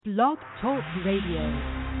Blog Talk Radio.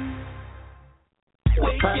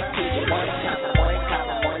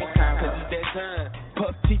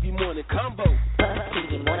 Puff TV morning combo. Puff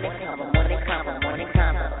TV morning combo, morning combo, morning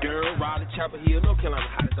combo. Girl, Raleigh, Chapel Hill, North Carolina,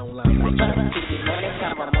 hottest online. Puff TV morning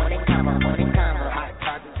combo, morning combo, morning combo. Hot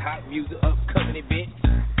topics, hot music, upcoming events.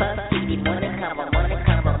 Puff TV morning combo, morning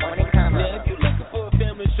combo, morning combo. Now, if you're looking for a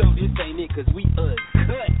family show, this ain't it, cause we uncut.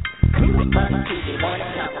 Puff TV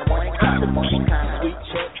morning combo, morning combo, morning combo. Sweet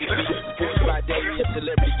chat, sports by day, and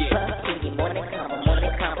celebrity guest. Puff TV morning combo,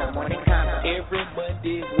 morning combo, morning combo. Every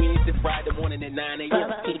Monday, Wednesday, Friday morning at 9 a.m.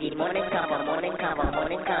 Puff TV morning combo, morning combo,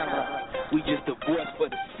 morning combo. We just a voice for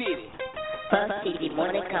the city. Puff TV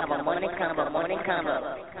morning combo, morning combo, morning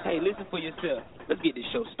combo. Hey, listen for yourself. Let's get this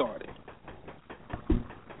show started.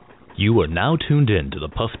 You are now tuned in to the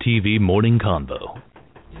Puff TV Morning Convo.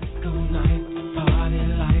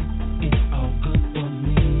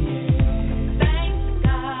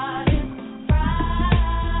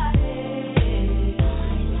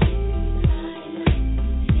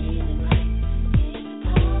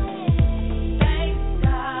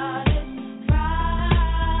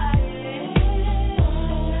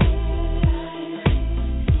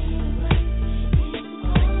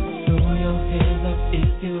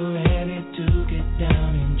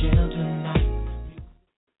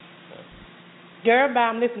 Girl,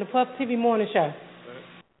 I'm listening to Puff TV Morning Show.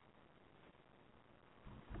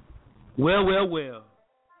 Well.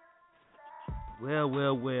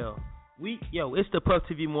 It's the Puff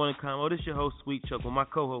TV Morning Convo. This is your host, Sweet Chuck, with my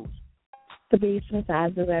co-host. The Beast since I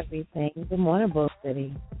do everything. Good morning, Bull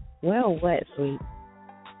City. Well, what, Sweet?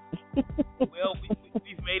 Well,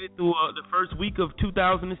 we've made it through the first week of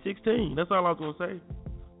 2016. That's all I was going to say.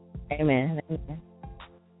 Amen.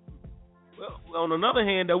 Well, on another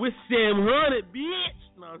hand, though, we're 700, bitch.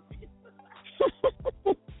 No,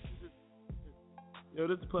 yo,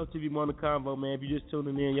 this is Puff TV Morning Convo, man. If you're just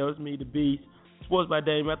tuning in, yo, it's me, the Beast. Sports by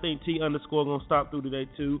Damon. I think T underscore gonna stop through today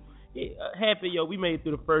too. Happy, yo, we made it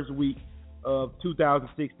through the first week of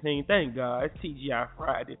 2016. Thank God. It's TGI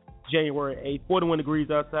Friday, January 8th. 41 degrees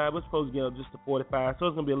outside. We're supposed to get up just to 45, so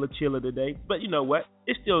it's gonna be a little chilly today. But you know what?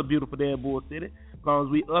 It's still a beautiful day in Bull City, as long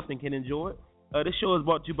as we up and can enjoy it. This show is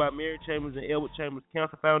brought to you by Mary Chambers and Edward Chambers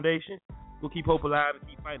Cancer Foundation. We'll keep hope alive and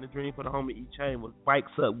keep fighting the dream for the home of E. Chambers.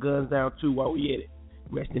 Bikes up, guns down too while we at it.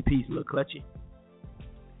 Rest in peace, little clutchy.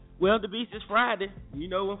 Well, the Beast is Friday. You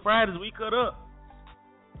know when Fridays we cut up.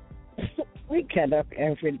 We cut up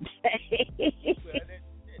every day. Well,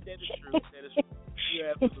 that is true. That is true. You're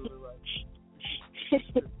absolutely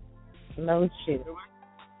right. No shit.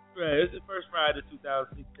 Right, it's the first Friday of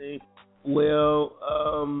 2016. Well,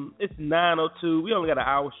 it's 9:02. We only got an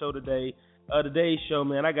hour show today. Today's show,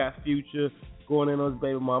 man, I got Future going in on his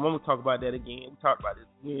baby mom. I'm going to talk about that again. We talked about this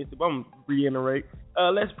Wednesday, but I'm going to reiterate.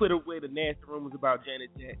 Let's put away the nasty rumors about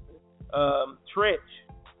Janet Jackson. Tretch,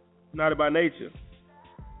 Naughty by Nature,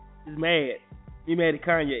 is mad. He mad at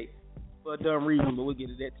Kanye for a dumb reason, but we'll get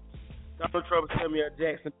to that. Donald Trump and Samuel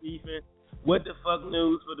Jackson beefing. What the fuck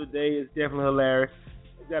news for today is definitely hilarious.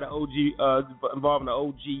 We got an OG involving an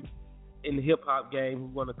OG in the hip-hop game who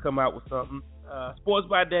want to come out with something. Sports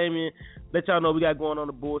by Damien, let y'all know we got going on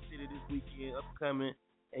the Bull City this weekend, upcoming.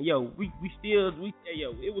 And, yo, it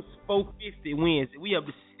was 450 Wednesday. We up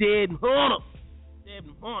to 700.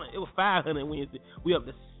 700. It was 500 Wednesday. We up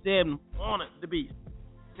to 700 to be.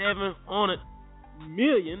 $700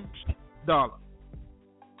 million. I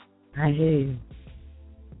hear you.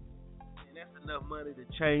 And that's enough money to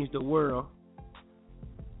change the world.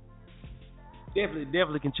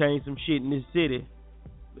 Definitely can change some shit in this city.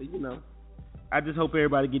 But, you know, I just hope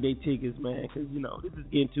everybody get their tickets, man, because, you know, this is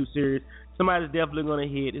getting too serious. Somebody's definitely going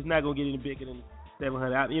to hit. It's not going to get any bigger than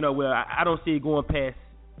 700. I don't see it going past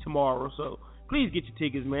tomorrow, so please get your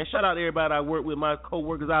tickets, man. Shout out to everybody I work with, my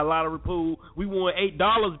co-workers out of Lottery Pool. We won $8,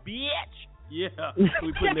 bitch. Yeah,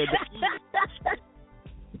 we putting that back in.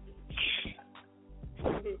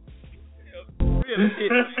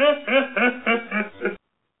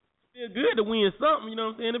 Feel good to win something, you know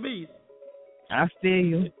what I'm saying, the Beast. I feel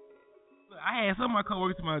you. I had some of my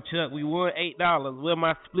coworkers to my Chuck, we won $8. Where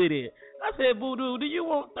my split at? I said, Voodoo, do you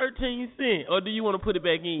want 13 cents or do you want to put it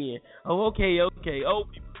back in? Oh, okay. Old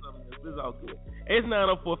people, something else. It's all good. It's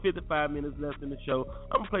 9:04, 55 minutes left in the show.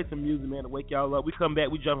 I'm going to play some music, man, to wake y'all up. We come back,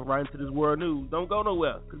 we jumping right into this world news. Don't go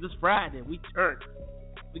nowhere, because it's Friday. We turn.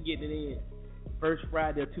 We getting it in. First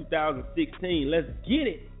Friday of 2016. Let's get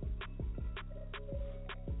it.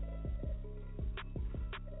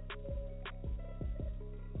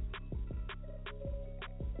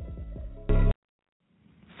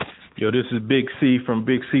 Yo, this is Big C from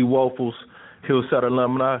Big C Waffles, Hillside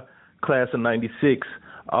alumni, class of 96.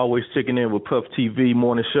 Always checking in with Puff TV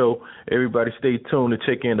morning show. Everybody stay tuned to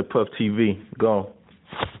check in to Puff TV. Go on.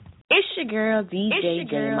 It's your girl DJ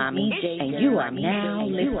J Mommy, and you are now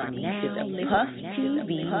listening to the Puff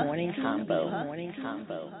TV Morning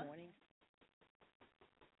Convo.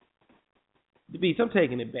 The Beats, I'm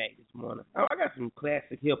taking it back this morning. I got some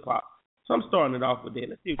classic hip hop, so I'm starting it off with that.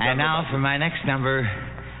 Let's see what and now for my next number,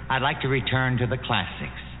 I'd like to return to the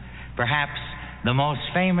classics. Perhaps the most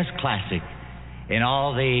famous classic in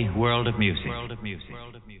all the world of music.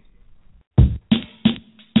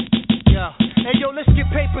 Yeah. Hey yo, let's get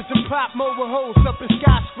papers and pop mobile holes up in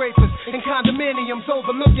skyscrapers and condominiums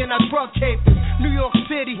overlooking our drug capers. New York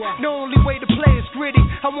City, the only way to play is gritty.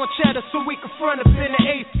 I want cheddar so we can front up in the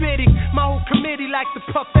 850. My whole committee like to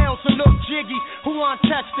puff L's and look jiggy. Who want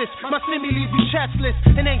touch this? My semi leave you chestless.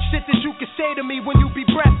 And ain't shit that you can say to me when you be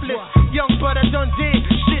breathless. Young but I done did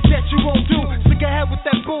shit that you won't do. Stick ahead with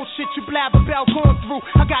that bullshit you blab about going through.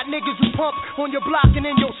 I got niggas who pump on your block and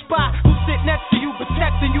in your spot, who sit next to you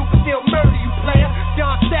protecting you but still murder you, player.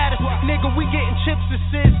 Don status, nigga, we getting chips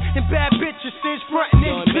assists and bad bitches sis frontin'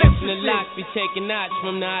 in clips the lock be taking knots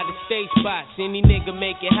from the out of state spots. Any nigga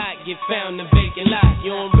make it hot, get found in vacant lot.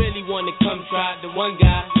 You don't really wanna come try the one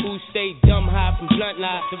guy who stayed dumb high from blunt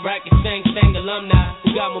lie. The racket sang alumni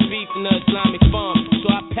who got more beef than the Islamic bomb. So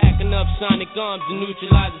I pack enough sonic arms to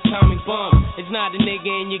neutralize atomic bombs. It's not a nigga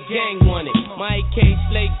in your gang want it. My AK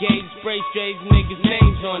slate gauge, spray strays, niggas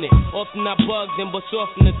names on it. Often I bug them, but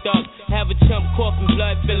often the thug. Have a chump coughing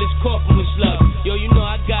blood, fill his coffin with slugs. Yo, you know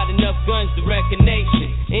I got enough guns to wreck a nation.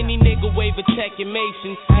 Any nigga wave a tech and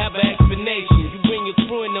mason, have an explanation. You bring your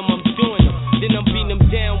crew in them, I'm doing them. Then I'm beating them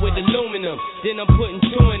down with aluminum. Then I'm putting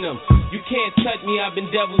two in them. You can't touch me, I've been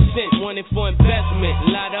devil sent. Wanted for investment, a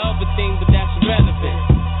lot of other things, but that's irrelevant.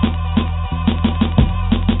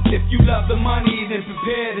 If you love the money, then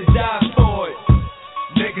prepare to die for it.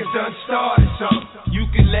 Niggas done started something. You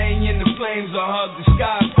can lay in the flames or hug the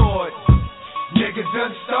sky for it. Niggas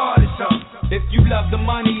done started something. If you love the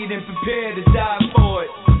money, then prepare to die for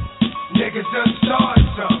it. Niggas done started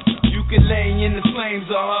something. You can lay in the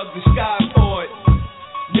flames or hug the sky for it.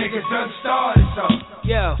 Niggas done started something.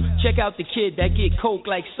 Yo, check out the kid that get coke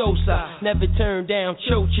like Sosa. Never turn down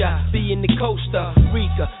Chocha, be in the Costa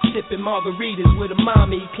Rica, sipping margaritas with a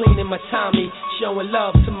mommy, cleaning my Tommy, showing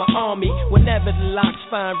love to my army. Whenever the locks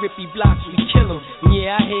find rippy blocks, we kill them.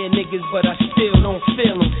 Yeah, I hear niggas, but I still don't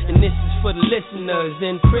feel them. And this is for the listeners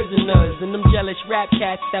and prisoners and them jealous rap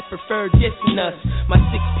cats that prefer dissing us. My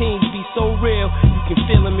 16s be so real, you can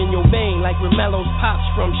feel them in your vein like Romelo's pops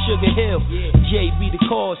from Sugar Hill. J be the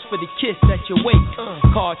cause for the kiss at your wake.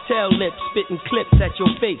 Cartel lips, spitting clips at your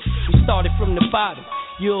face. We started from the bottom.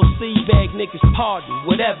 You'll see, beg niggas pardon.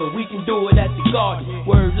 Whatever, we can do it at the garden.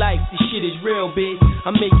 Word life, this shit is real, bitch.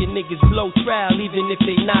 I'm making niggas blow trial even if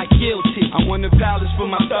they not guilty. I want a palace for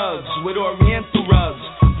my thugs with oriental rugs.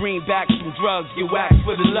 Greenbacks from drugs, get waxed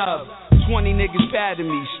for the love. 20 niggas bad at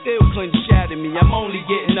me, still couldn't shatter me. I'm only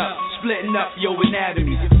getting up, splitting up your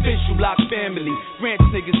anatomy. Official block family, branch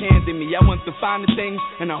niggas handing me. I want the finer things,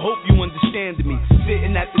 and I hope you understand me.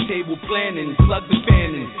 Sitting at the table planning, plug the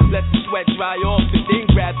fan in. Let the sweat dry off and then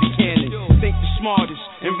grab the cannon. Think the smartest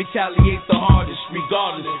and retaliate the hardest.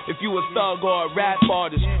 Regardless, if you a thug or a rap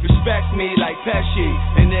artist, respect me like Pesci.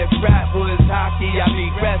 And if rap was hockey, I be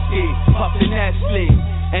Gretzky, puffin' Nestle.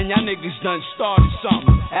 And y'all niggas done started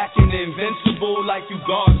something, acting invincible like you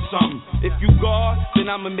guard or something. If you guard, then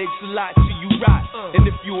I'ma make a lot till you rot. And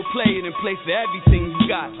if you a player, then play for everything you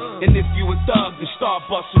got. And if you a thug, then start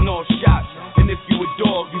busting off shots. And if you a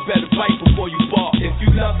dog, you better fight before you bark. If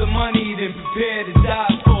you love the money, then prepare to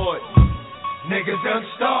die for it. Niggas done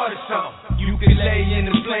started something. You can lay in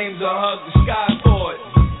the flames or hug the sky for it.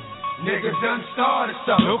 Niggas done started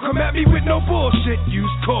something. Don't come at me with no bullshit, use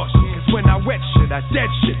caution. Cause when I wet shit, I dead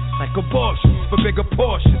shit like abortions for bigger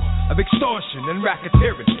portions of extortion and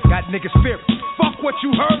racketeering. Got niggas fearing. Fuck what you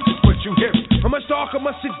heard, it's what you hear. How much darker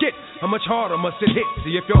must it get? How much harder must it hit?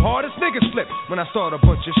 See if your hardest niggas flip when I start a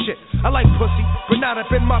bunch of shit. I like pussy, but not up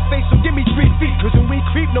in my face, so give me 3 feet. Cause when we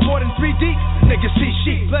creep no more than 3 deep, niggas see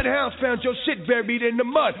sheep. Bloodhounds found your shit buried in the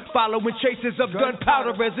mud, following traces of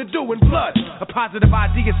gunpowder residue and blood. A positive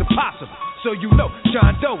idea is impossible, so you know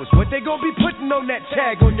John Doe is what they gon' be putting on that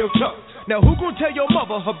tag on your tongue. Now who gon' tell your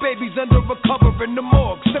mother her baby's under a cover in the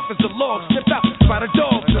morgue? Sniff as a log, sniff out by the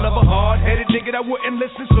dog. Son of a hard-headed nigga that wouldn't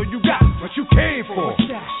listen, so you got what you came for.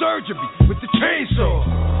 Surgery with the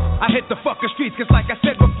chainsaw. I hit the fucking streets, cause like I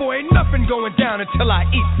said before, ain't nothing going down until I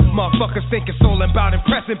eat. Motherfuckers think it's all about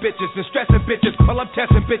impressing bitches and stressing bitches. While I'm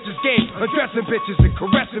testing bitches' game, addressing bitches and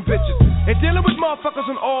caressing bitches. And dealing with motherfuckers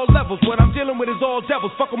on all levels. What I'm dealing with is all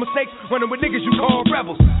devils. Fucking with snakes, running with niggas you call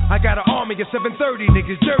rebels. I got an army of 730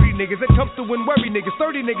 niggas, dirty niggas that come through and worry niggas.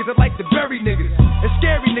 30 niggas that like to bury niggas. And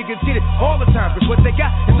scary niggas get it all the time, cause what they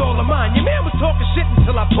got is all of mine. Your man was talking shit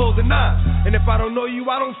until I pulled the 9. And if I don't know you,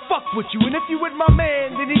 I don't fuck with you. And if you with my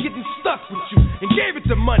man, then he getting stuck with you. And gave it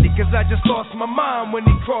to money, cause I just lost my mind when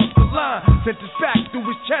he crossed the line. Sent his back through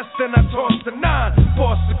his chest, then I tossed the 9.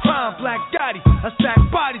 Boss the crime, Black Gotti. I stack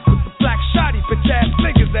bodies with the black shotty. Bitch ass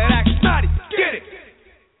niggas that act snotty. Get it!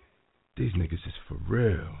 These niggas is for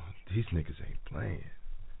real. These niggas ain't playing.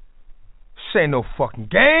 This ain't no fucking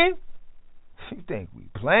game. You think we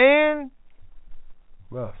playing?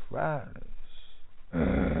 Rough Riders. Show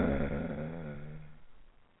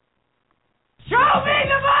me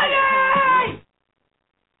the money!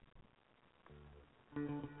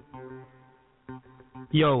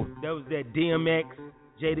 Yo, that was that DMX,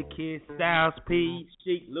 Jada Kidd, Styles P,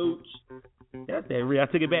 Sheek Luch. That's that real. I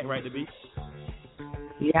took it back right to be.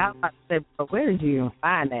 Yeah, I was about to say, but where did you even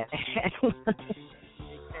find that?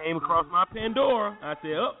 Came across my Pandora. I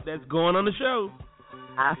said, oh, that's going on the show.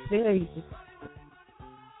 I feel you.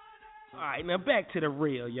 All right, now back to the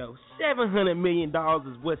real, yo. $700 million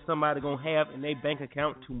is what somebody going to have in their bank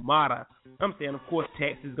account tomorrow. I'm saying, of course,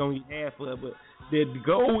 taxes going to be half of it, but the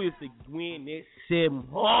goal is to win that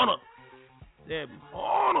 700.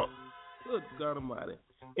 700. Good God Almighty.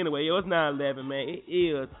 Anyway, yo, it's 9/11, man. It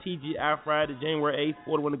is TGI Friday, January 8th,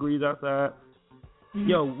 41 degrees outside.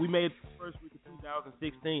 Yo, we made it the first week of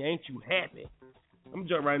 2016. Ain't you happy? I'm going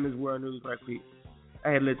to jump right in this world news right quick.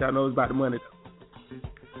 I had to let y'all know it's about the money, though.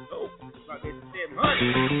 Oh, it's about that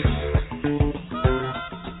 700.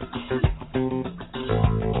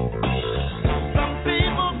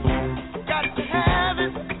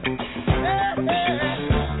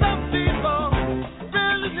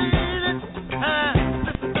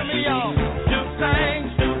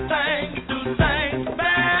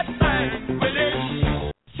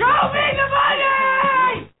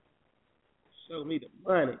 Me the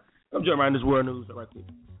money. I'm jumping around this world news right quick.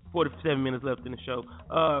 47 minutes left in the show.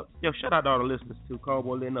 Yo, shout out to all the listeners too.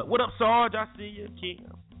 Convo letting up. What up, Sarge? I see you,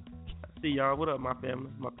 Kim. I see y'all. What up, my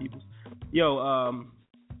family, my peoples? Yo,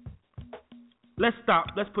 let's stop.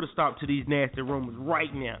 Let's put a stop to these nasty rumors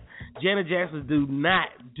right now. Janet Jackson do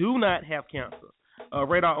not have cancer.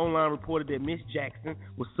 Radar Online reported that Miss Jackson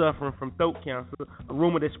was suffering from throat cancer, a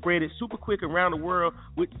rumor that spread it super quick around the world,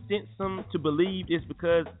 which sent some to believe it's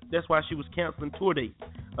because that's why she was canceling tour dates.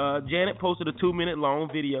 Janet posted a 2-minute long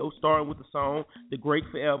video starting with the song The Great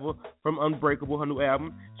Forever from Unbreakable, her new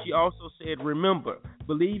album. She also said, remember,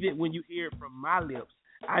 believe it when you hear it from my lips,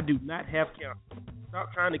 I do not have cancer.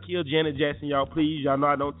 Stop trying to kill Janet Jackson, y'all, please. Y'all know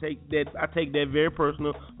I don't take that. I take that very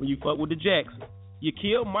personal when you fuck with the Jackson. You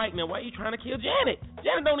killed Mike, now why are you trying to kill Janet?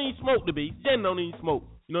 Janet don't even smoke to be. Janet don't even smoke.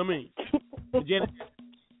 You know what I mean? Janet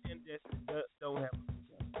don't have a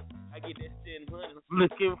I get that 700. I'm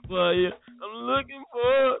looking for you. I'm looking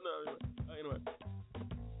for no, anyway.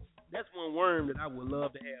 That's one worm that I would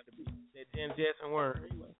love to have to be. That Janet Jackson worm.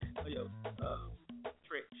 Anyway. Yo,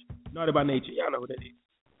 Tretch. Naughty by Nature. Y'all know what that is.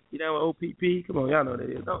 You down with OPP? Come on, y'all know what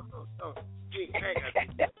that is. Don't.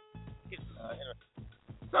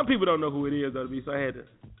 Some people don't know who it is, though, so I had to.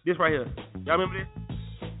 This right here. Y'all remember this?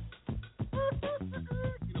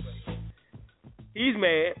 He's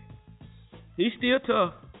mad. He's still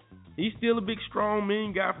tough. He's still a big, strong,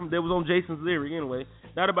 mean guy that was on Jason's Lyric. Anyway,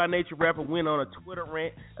 Naughty by Nature rapper went on a Twitter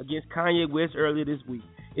rant against Kanye West earlier this week.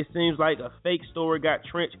 It seems like a fake story got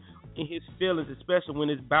trenched in his feelings, especially when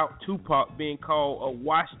it's about Tupac being called a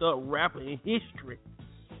washed-up rapper in history.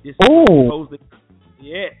 This is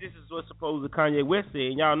what's supposed to Kanye West said.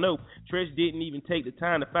 And y'all know, Tresh didn't even take the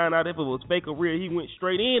time to find out if it was fake or real. He went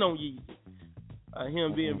straight in on Yeezy.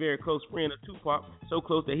 Him being a very close friend of Tupac, so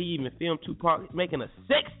close that he even filmed Tupac making a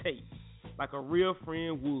sex tape like a real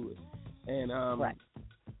friend would. And right.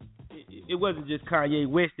 It wasn't just Kanye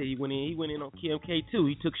West that he went in. He went in on Kim K too.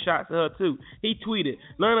 He took shots at her too. He tweeted,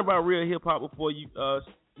 "Learn about real hip hop before you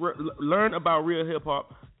learn about real hip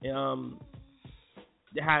hop. How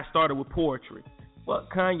it started with poetry."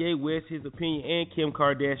 Fuck Kanye West, his opinion, and Kim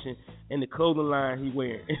Kardashian, and the clothing line he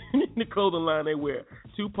wearing. The clothing line they wear.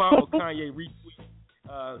 Tupac or Kanye retweet.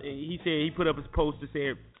 He said he put up his post that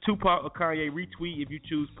said, Tupac or Kanye retweet if you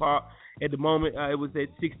choose Pac. At the moment, it was at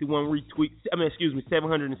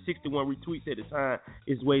 761 retweets at the time.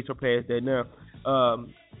 It's way surpassed that now.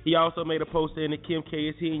 He also made a post saying that Kim K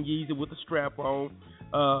is hitting Yeezy with a strap on.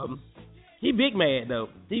 He big mad though.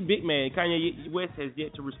 He big mad. Kanye West has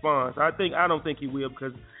yet to respond. So I don't think he will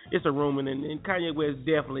because it's a rumor, and Kanye West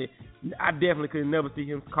I definitely could never see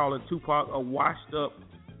him calling Tupac a washed up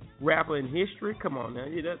rapper in history. Come on now,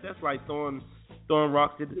 that's like throwing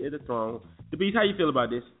rocks at the throne. The Beast, how you feel about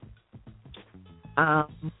this? I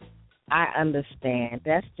understand.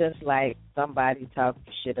 That's just like somebody talking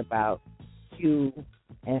shit about you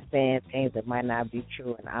and saying things that might not be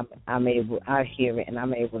true, and I hear it and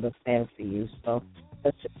I'm able to stand for you. So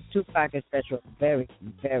Tupac and Special very,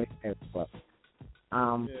 very, very close.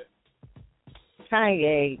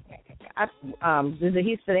 Kanye,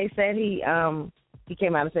 they said he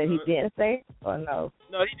came out and said he didn't say it, or no?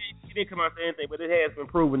 No, he didn't come out and say anything, but it has been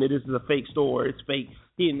proven that this is a fake story. It's fake.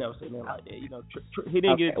 He didn't never say nothing like that. You know, he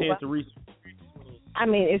didn't get a chance to research. I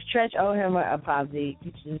mean, if Tretch owed him an apology,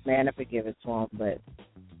 he should just man up and give it to him. But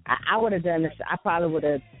I would have done this. I probably would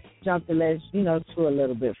have jumped the ledge, to a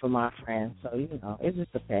little bit for my friend. So, it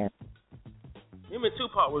just depends. Him and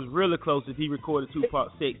Tupac was really close if he recorded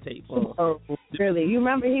Tupac's sex tape. Oh, really? You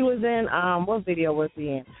remember he was in, what video was he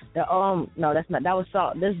in? No, that's not, that was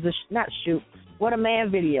Salt. This is not Shoot. What a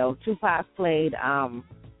Man video. Tupac played,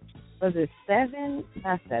 was it 7?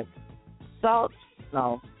 Not 7. Salt?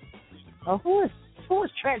 No. Oh, who was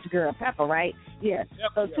Trench Girl? Pepper, right? Yeah.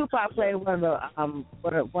 Yep, so Tupac played one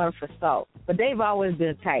for Salt. But they've always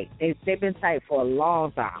been tight. They've been tight for a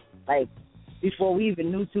long time. Like, before we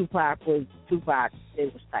even knew Tupac was Tupac,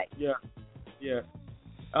 it was tight. Yeah.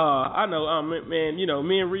 I know, man.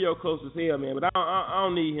 Me and Rio close as hell, man. But I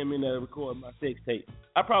don't need him in there recording my sex tape.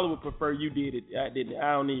 I probably would prefer you did it. I didn't.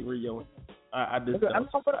 I don't need Rio. I just. What I'm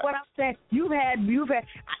saying, you've had.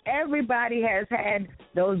 Everybody has had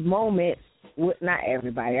those moments. Not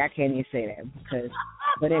everybody. I can't even say that because.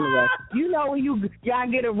 But anyway, when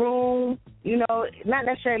y'all get a room, not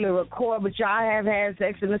necessarily record, but y'all have had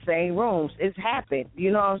sex in the same rooms. It's happened.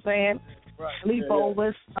 You know what I'm saying? Right.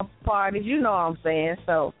 Sleepovers, parties. You know what I'm saying?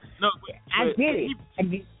 So no, I get it.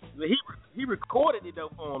 He recorded it though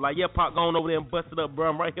for him. Like, yeah, Pop, going over there and busted up, bro.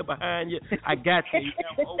 I'm right here behind you. I got you.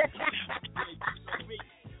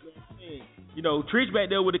 Trish back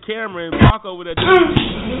there with the camera and Pop over there.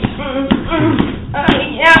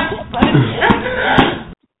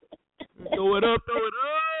 Throw it up.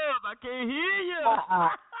 I can't hear you.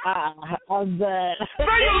 I'm done. Say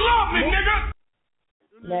you love me, nigga.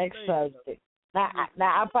 Next subject. Now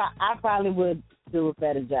I probably would do a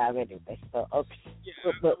better job anyway. So okay,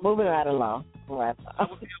 yeah, but moving right along. I would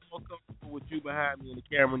feel more comfortable with you behind me in the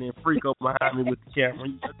camera than Freako behind me with the camera.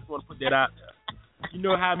 I just want to put that out there. You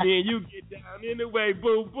know how me and you get down anyway,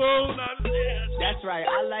 boo boo. That's right.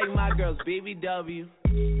 I like my girls BBW.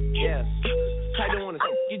 Yes. I don't want to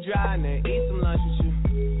you dry and then eat some lunch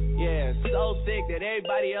with you. Yeah, so thick that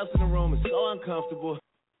everybody else in the room is so uncomfortable.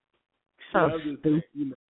 So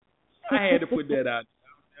stupid. I had to put that out.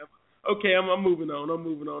 Okay, I'm moving on.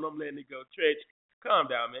 I'm letting it go. Tretch, calm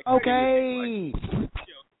down, man. Okay.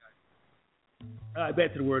 All right,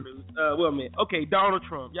 back to the word news. Okay, Donald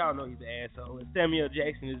Trump. Y'all know he's an asshole. And Samuel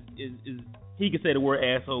Jackson is he can say the word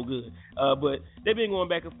asshole good. But they've been going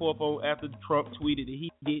back and forth after Trump tweeted that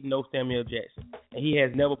he didn't know Samuel Jackson. And he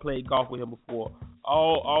has never played golf with him before.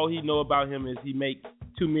 All he know about him is he makes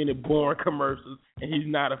too many boring commercials, and he's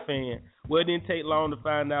not a fan. Well, it didn't take long to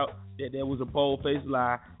find out that there was a bold-faced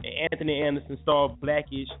lie, and Anthony Anderson star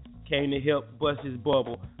Blackish came to help bust his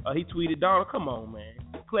bubble. He tweeted, Donald, come on, man.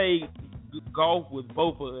 You played golf with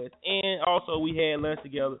both of us, and also we had lunch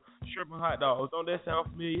together, shrimp and hot dogs. Don't that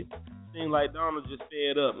sound familiar? Seems like Donald just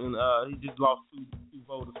fed up, and he just lost two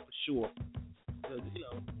voters for sure. Because,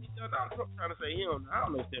 Donald Trump trying to say I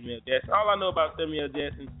don't know Samuel Jackson. All I know about Samuel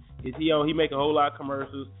Jackson is he make a whole lot of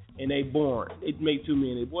commercials, and they boring. They make too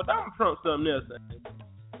many. Boy, Donald Trump's something else.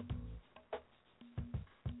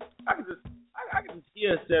 I can just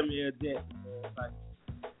hear Samuel Jackson, man. Like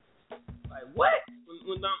what?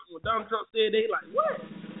 When Donald Trump said they like what?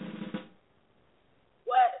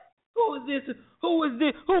 What? Who is this?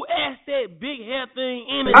 Who asked that big hair thing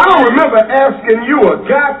in it? I don't remember asking you a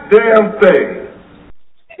goddamn thing.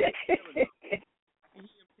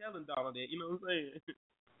 Telling Donald that, you know what I'm saying?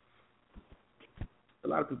 A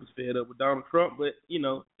lot of people's fed up with Donald Trump, but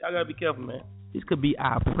y'all gotta be careful, man. This could be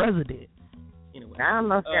our president. Anyway, I don't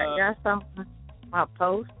know if y'all saw my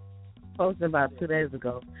posted about 2 days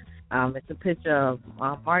ago. It's a picture of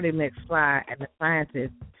Marty McFly and the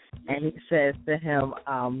scientist, and he says to him,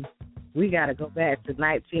 "We got to go back to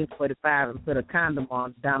 1945 and put a condom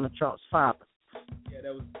on Donald Trump's father." Yeah,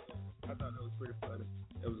 I thought that was pretty funny.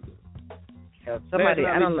 That was good. Somebody,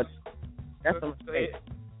 I don't know. That's a mistake.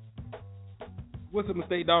 What's a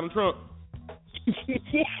mistake, Donald Trump?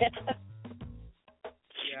 Yeah.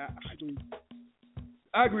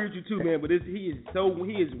 I agree with you too, man. But he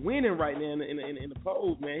is winning right now in the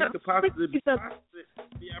polls, man. He could possibly be our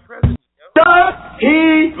president. Does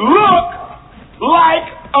he look like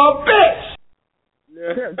a bitch?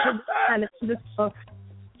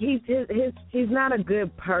 He's not a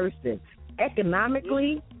good person.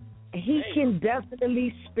 Economically, he can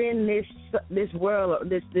definitely spin this world,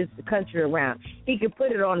 this country around. He can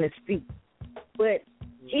put it on his feet, but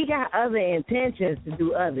he got other intentions to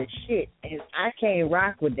do other shit, and I can't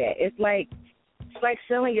rock with that. It's like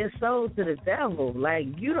selling your soul to the devil. Like,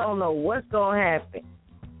 you don't know what's gonna happen.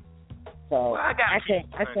 So I can't.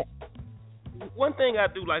 One thing I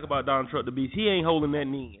do like about Donald Trump, the beast, he ain't holding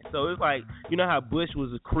nothing in. So it's like, you know how Bush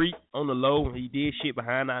was a creep on the low and he did shit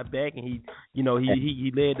behind our back and he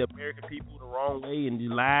led the American people the wrong way and he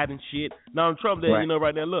lied and shit. Donald Trump, right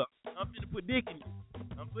now, look, I'm finna put dick in you.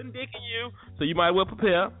 I'm putting dick in you, so you might well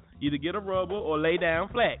prepare. Either get a rubber or lay down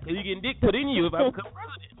flat. Because you're getting dick put in you if I become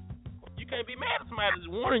president. You can't be mad at somebody that's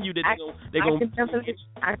warning you that they're going to...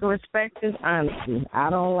 I can respect his honesty.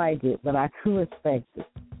 I don't like it, but I can respect it.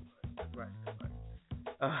 Right.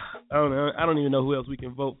 I don't know. I don't even know who else we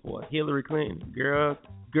can vote for. Hillary Clinton, girl,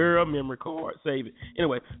 memory card, save it.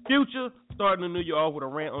 Anyway, Future starting the new year off with a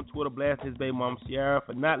rant on Twitter, blasting his baby mom Ciara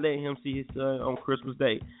for not letting him see his son on Christmas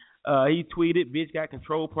Day. He tweeted, "Bitch got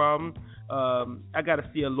control problems. I got to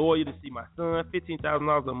see a lawyer to see my son.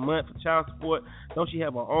 $15,000 a month for child support. Don't she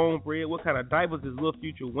have her own bread? What kind of diapers is Lil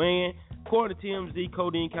Future wearing?" According to TMZ,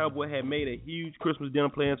 Codeine Cowboy had made a huge Christmas dinner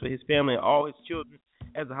plans for his family and all his children.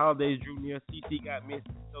 As the holidays drew near, CC got missed,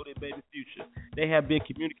 and so did baby Future. They have been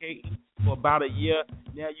communicating for about a year.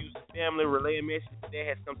 Now using family relaying messages, that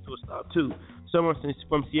has come to a stop too. Someone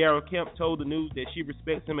from Sierra Kemp told the news that she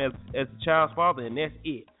respects him as the child's father, and that's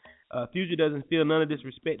it. Future doesn't feel none of this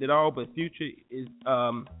respect at all, but Future is,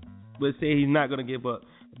 but say he's not going to give up.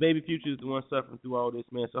 Baby Future is the one suffering through all this,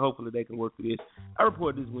 man, so hopefully they can work through this. I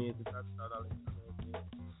reported this Wednesday.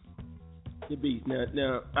 The beast.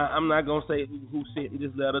 Now, I'm not going to say who sent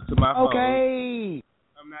this letter to my phone. Okay.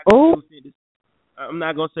 I'm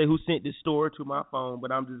not going to say who sent this story to my phone,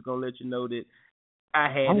 but I'm just going to let you know that I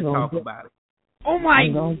had to talk about it. Oh, my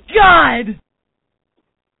God!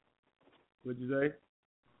 What'd you say?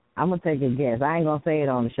 I'm going to take a guess. I ain't going to say it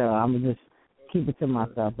on the show. I'm going to just keep it to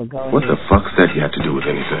myself. But go ahead. What the fuck's that you have to do with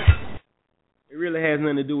anything? It really has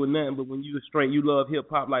nothing to do with nothing, but when you straight, you love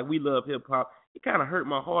hip-hop like we love hip-hop, it kind of hurt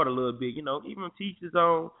my heart a little bit. You know, even when Teacher's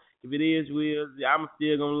on, if it is, I'm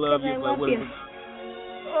still going to love you. But I'm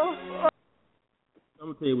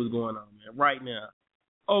going to tell you what's going on, man, right now.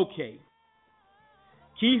 Okay.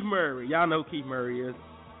 Keith Murray. Y'all know who Keith Murray is.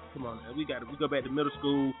 Come on, man. We go back to middle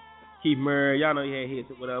school. Keith Murray, y'all know he had hits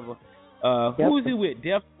or whatever. Who is he with?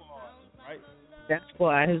 Def Squad, right? Def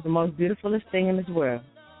Squad is the most beautifulest thing in this world.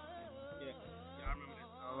 Yeah, I remember that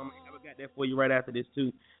song. I got that for you right after this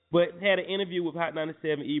too. But had an interview with Hot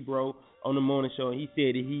 97 Ebro on the morning show, and he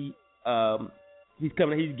said that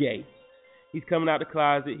he's gay. He's coming out the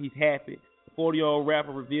closet. He's happy. The 40-year-old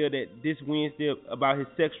rapper revealed that this Wednesday about his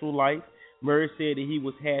sexual life. Murray said that he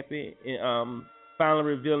was happy and finally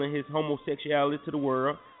revealing his homosexuality to the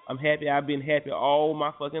world. I'm happy. I've been happy all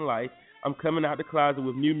my fucking life. I'm coming out the closet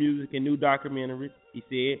with new music and new documentaries, he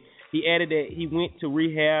said. He added that he went to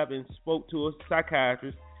rehab and spoke to a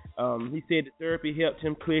psychiatrist. He said the therapy helped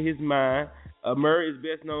him clear his mind. Murray is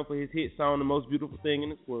best known for his hit song, The Most Beautiful Thing in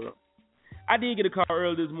This World. I did get a call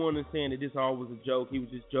earlier this morning saying that this all was a joke. He was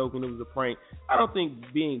just joking. It was a prank. I don't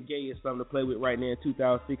think being gay is something to play with right now in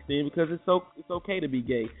 2016 because it's okay to be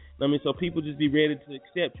gay. I mean, so people just be ready to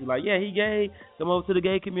accept you. Like, yeah, he gay. Come over to the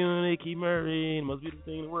gay community. Keith Murray, the most beautiful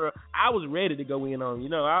thing in the world. I was ready to go in on him. You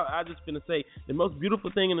know, I just finna say the most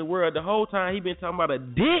beautiful thing in the world. The whole time he been talking about a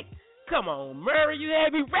dick. Come on, Murray, you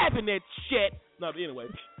had me rapping that shit. No, but anyway.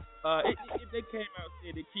 If they came out and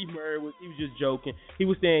said that Keith Murray was just joking. He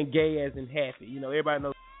was saying gay as in happy. You know, everybody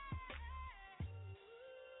knows.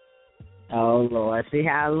 Oh, Lord. See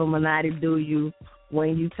how Illuminati do you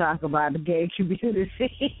when you talk about the gay community.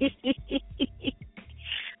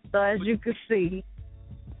 So as you can see,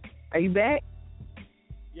 are you back?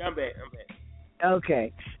 Yeah, I'm back.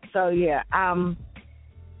 Okay. So, yeah,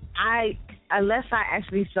 unless I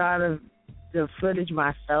actually saw the footage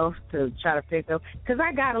myself to try to pick up, because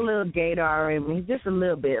I got a little gaydar in me, just a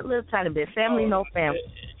little tiny bit. Family, no family.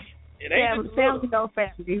 Family, no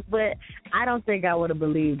family. But I don't think I would have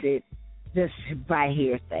believed it just by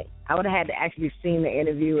hearsay. I would have had to actually seen the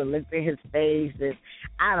interview and looked at his face. And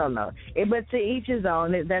I don't know. But to each his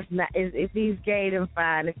own. That's not. If he's gay, then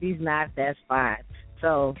fine. If he's not, that's fine.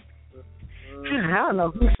 So I don't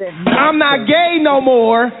know who said. I'm not gay no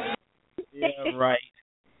more. Yeah, right.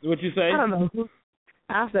 What you say? I don't know who.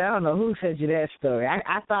 I don't know who sent you that story.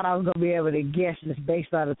 I thought I was gonna be able to guess just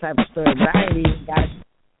based on the type of story, but I ain't even got.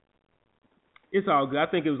 It's all good. I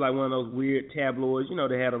think it was like one of those weird tabloids,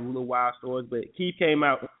 they had a little wild stories. But Keith came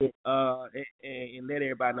out and let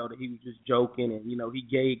everybody know that he was just joking, and he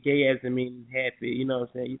gay as in meaning happy. You know what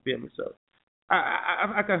I'm saying? You feel me? So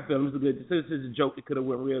I kind of feel him. This is a joke that could have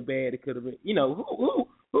went real bad. It could have been,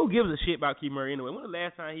 who gives a shit about Keith Murray anyway? When the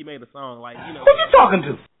last time he made a song like, Who you talking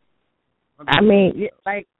to? I mean,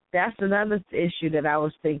 like, that's another issue that I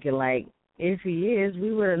was thinking, like, if he is,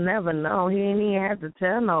 we would have never known. He didn't even have to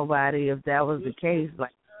tell nobody if that was the case.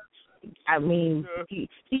 Like, I mean, he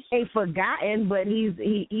ain't forgotten, but he's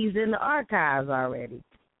in the archives already.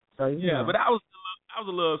 So yeah, but I was a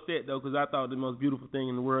little upset though, because I thought the most beautiful thing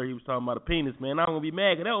in the world, he was talking about a penis, man. I'm gonna be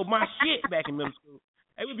mad, because that was my shit back in middle school.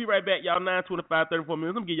 Hey, we'll be right back, y'all. 9:25, 34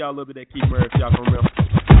 minutes. I'm gonna give y'all a little bit of that Keith Murray if y'all can remember.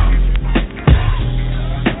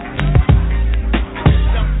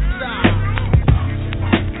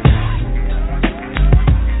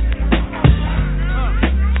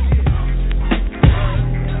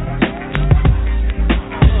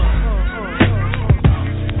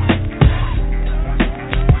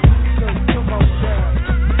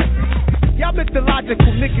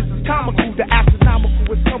 Mythological niggas is comical. The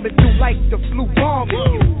astronomical is coming through like the flu bombing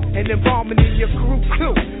you, and then bombing in your crew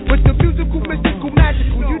too. With the musical, mystical,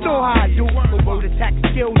 magical, you know how I do. The word attack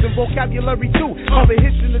skills and vocabulary too.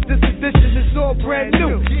 Comprehension of this edition is all brand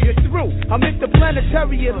new. You're through. I'm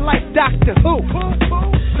interplanetary and like Doctor Who.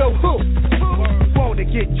 So who wanna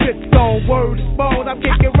get tripped on? Word is bone. I'm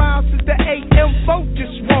kicking around since the AM vote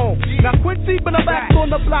just wrong. Now Quincy, but I'm back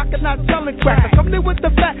on the block and not telling crack. I'm coming in with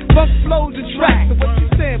the fat funk flows and tracks. So what you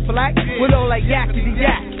saying, black? With all like yakety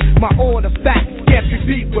yak. My order facts can't be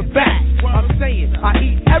beat with back. I'm saying I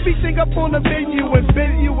eat everything up on the menu and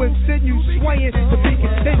bend you and send you swaying to be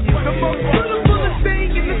continued. The most beautiful thing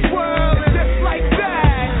in this world is just like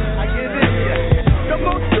that. I get in ya. The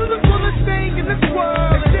most beautiful thing in this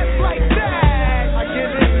world is just like that. I get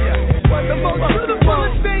in ya. The most beautiful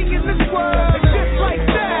thing in this world is just like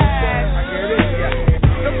that. I get in ya.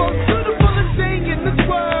 The most beautiful thing in this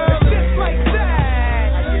world is just like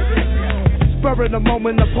that. I get in ya. Spurring a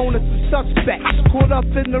moment, opponents and suspects caught up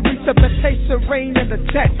in the resuscitation, rain and the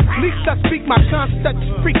text. Least I speak my concept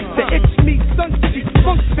freak. The itch me, sun cheek,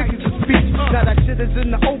 funk figures of speech. Now that shit is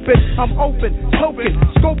in the open, I'm open, token,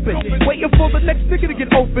 scoping, waiting for the next nigga to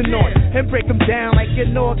get open on and break them down like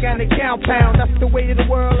an organic compound. That's the way of the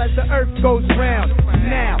world as the earth goes round.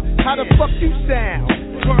 Now, how the fuck you sound?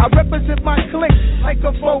 I represent my clique like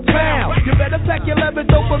a 4 pound. You better pack your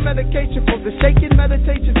lemons over medication from the shaking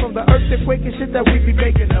meditation from the earthquake and shit that we be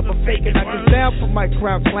making up a faking. I get down from my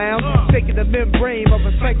crown clown, taking the membrane of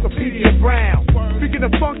encyclopedia brown. Speaking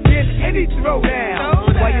of funk in any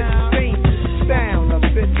throwdown, why it's the same sound of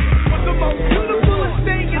it. The most beautiful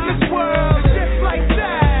thing in this world is just like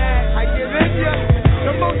that. I get in ya.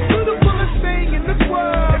 The most beautiful thing in this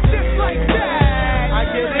world is just like that. I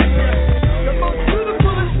get in ya. The most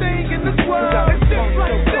beautiful thing in this world is just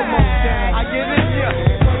like that. I get in ya.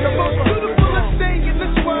 The most beautiful thing in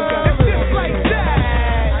this world is just like that.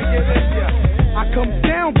 I get in ya. I come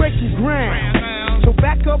down breaking ground. So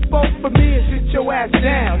back up both for me and sit your ass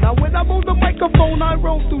down. Now when I'm on the microphone, I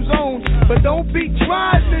roll through zones. But don't be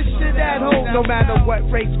trying this shit at home. No matter what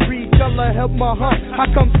race, creed, color, help my heart. I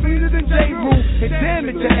come sweeter than J. Rule and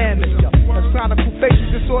damage your amateur. A chronicle facial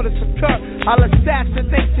disorders occur. I'll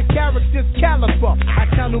assassinate your character's caliber. I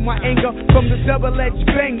channel my anger from the double-edged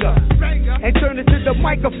banger and turn it to the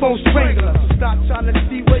microphone strangler. So stop trying to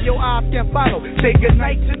see where your eyes can follow. Say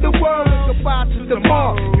goodnight to the world and goodbye to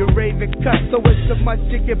tomorrow. You're raving cut, so it's so much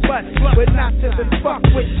you can bust. But not to the fuck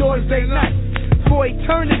with toys they not. For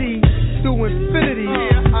eternity, through infinity,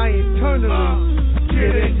 I eternally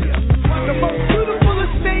get in ya. The most beautiful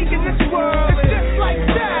thing in this world is just like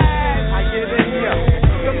that. I get in ya.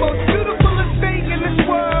 The most beautiful thing in this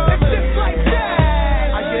world is just like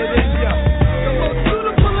that. I get in ya. The most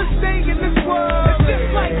beautiful thing in this world is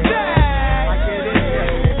just like that. I get in ya.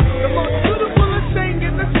 The most beautiful thing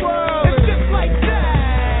in this world is just like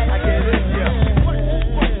that. I get in ya.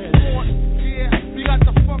 Yeah, we got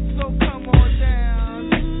the funk, so come on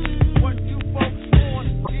down. What you folks want?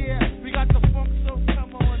 Yeah, we got the funk, so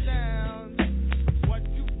come on down. What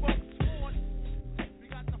you folks want? We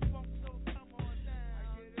got the funk, so come on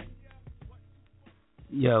down.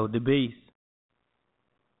 Yo, the beast.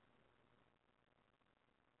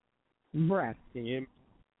 Bruh. Can you hear me?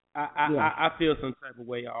 I feel some type of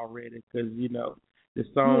way already because the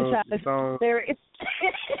song, yeah, the song,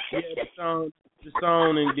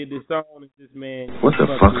 and get the song and this man. What the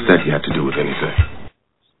fuck does that have to do with anything?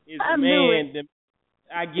 It's the man that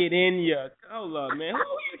I get in ya. Hold up, man. Who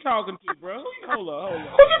you talking to, bro? Hold up.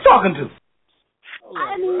 Who you talking to?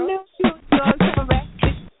 I knew you was going to come back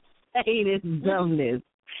and say this dumbness.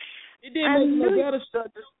 It didn't make no better.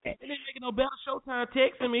 It didn't make it no better. Showtime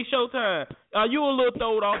texting me. Showtime. You a little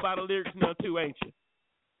thrown off by the lyrics now too, ain't you?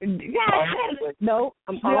 Yeah, no,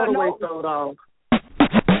 I'm all the way thrown off.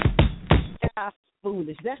 That's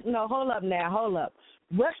foolish. Hold up.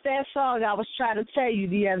 What's that song I was trying to tell you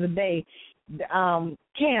the other day? I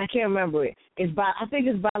can't remember it. I think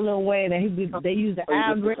it's by Lil Wayne, and they use the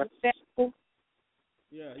algorithm sample.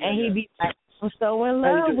 And he be like, I'm so in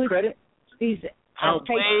love with you. He said, I'll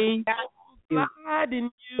take your guy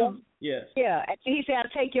from you. Yes. Yeah, and he said, I'll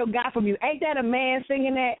take your guy from you. Ain't that a man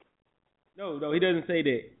singing that? No, he doesn't say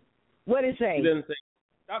that. What did it say? He doesn't say.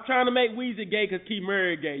 Stop trying to make Weezy gay because Keith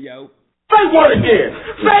Murray gay, yo. Say what again?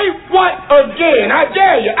 Say what again? I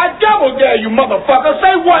dare you. I double dare you, motherfucker.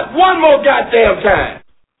 Say what one more goddamn time.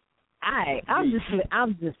 I'm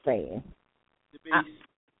just saying.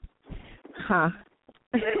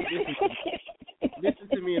 Listen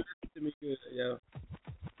to me good, yo.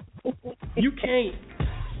 You can't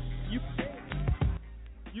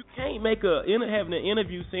have an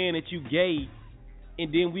interview saying that you gay,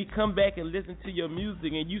 and then we come back and listen to your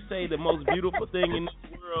music, and you say the most beautiful thing in this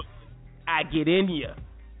world. I get in here.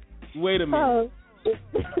 Wait a minute.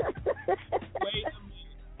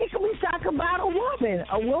 We talk about a woman.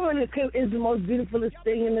 A woman is the most beautifulest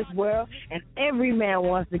thing in this world, and every man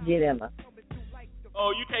wants to get in her.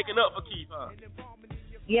 Oh, you taking up for Keith, huh?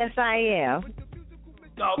 Yes, I am.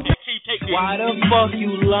 Okay, Keith, take this. Why the fuck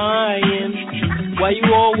you lying? Why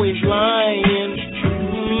you always lying?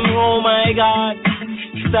 Oh my God,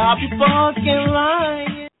 stop fucking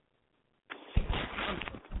lying.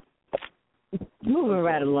 Moving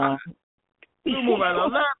right along. We'll move right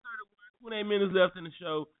along. 9:31, 28 minutes left in the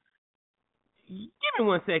show. Give me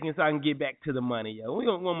 1 second so I can get back to the money, yo. We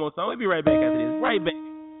got one more song. We'll be right back after this. Right back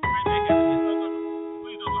after this.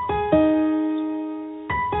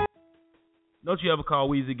 Don't you ever call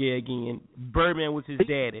Weezy gay again. Birdman was his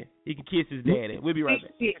daddy. He can kiss his daddy. We'll be right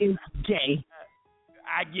back. He is gay.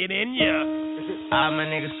 I get in ya. All my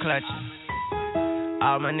niggas clutching.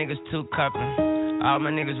 All my niggas two-cupping. All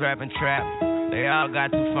my niggas rapping trap. They all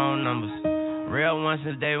got 2 phone numbers. Real ones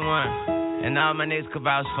since day one. And all my niggas could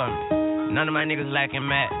vouch for me. None of my niggas lacking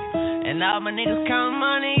Matt. And all my niggas count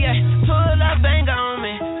money, yeah. Pull up, bang on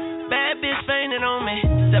me. Bad bitch fainting on me.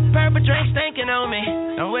 The purple drink stinking on me.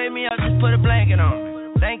 Don't wake me up, just put a blanket on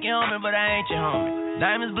me. Thank you, homie, but I ain't your homie.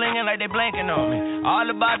 Diamonds blinging like they blanking on me. All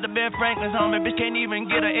about the Ben Franklin's homie. Bitch can't even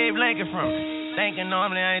get an Abe Lincoln from me. Thinking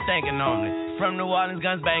normally, I ain't thinking normally. From New Orleans,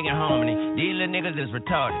 guns banging homie. These little niggas is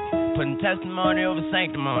retarded. Putting testimony over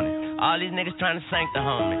sanctimony. All these niggas trying to sanct the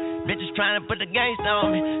homie. Bitches trying to put the gangsta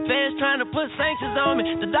on me. Feds trying to put sanctions on me.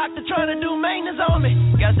 The doctor trying to do maintenance on me.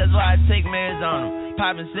 Guess that's why I take meds on them.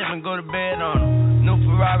 Poppin', sippin', go to bed on them. New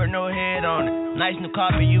Ferrari, no head on it. Nice new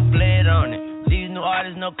carpet, you bled on it. These new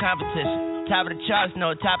artists, no competition. Top of the charts,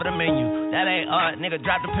 no top of the menu. That ain't art, nigga,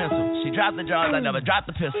 drop the pencil. She dropped the drawers, I never dropped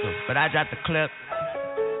the pistol. But I dropped the clip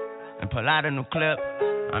and pull out a new clip.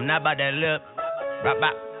 I'm not about that lip. Bop,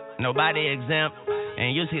 bop. Nobody exempt.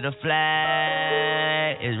 And you see the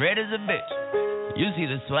flag is red as a bitch. You see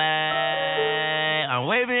the swag, I'm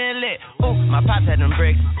waving and lit. Ooh, my pops had them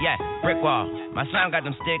bricks, yeah, brick wall. My slime got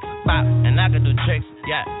them sticks, bop, and I can do tricks,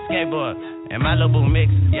 yeah, skateboard. And my little boo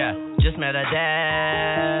mix, yeah, just met her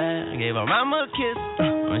dad. Gave her mama a kiss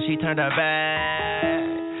when she turned her back.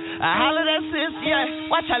 I hollered at sis,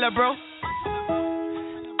 yeah, watch holla, bro.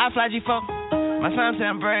 I fly G4, my son say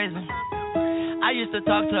I'm brazen. I used to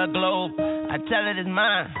talk to a globe, I tell it it's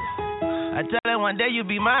mine. I tell her one day you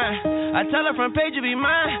be mine. I tell her front page you be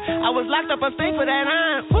mine. I was locked up a state for that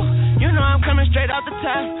iron. You know I'm coming straight out the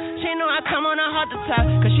top. She know I come on a hot to top.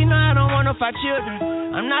 Cause she know I don't want no 5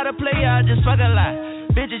 children. I'm not a player, I just fuck a lot.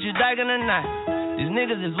 Bitches, you dying or not. These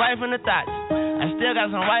niggas is white from the thoughts. I still got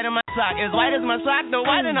some white in my sock. As white as my sock, though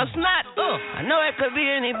white in a snot. I know it could be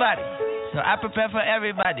anybody. So I prepare for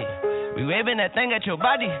everybody. We waving that thing at your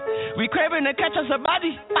body. We craving to catch us a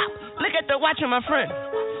body. Pop. Look at the watch of my friend.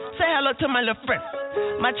 Say hello to my little friend.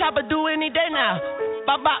 My chopper do any day now.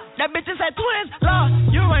 Bop, bop. That bitch is at twins.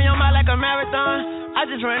 Lord, you run your mouth like a marathon. I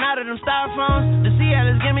just ran out of them styrofoams. The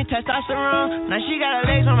Cialis give me testosterone. Now she got her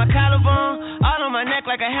legs on my collarbone. All on my neck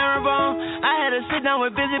like a herringbone. I had to sit down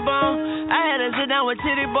with Busy Bone. I had to sit down with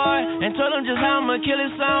Titty Boy and told him just how I'ma kill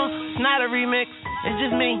his song. It's not a remix. It's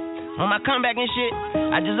just me. On my comeback and shit.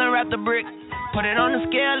 I just unwrapped the brick. Put it on the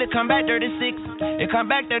scale. It come back 36. It come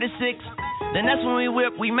back 36. Then that's when we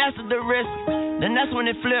whip, we mastered the wrist. Then that's when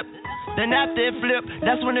it flipped. Then after it flip,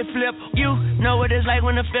 that's when it flip. You know what it's like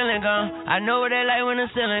when the feeling gone. I know what they like when the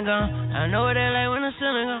ceiling gone. I know what they like when the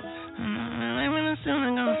ceiling gone. Like when the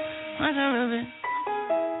ceiling gone. Watch out a little bit.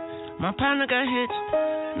 My partner got hits,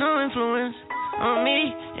 no influence on me.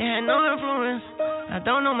 It had no influence. I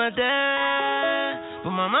don't know my dad, but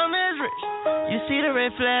my mama is rich. You see the red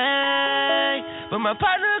flag, but my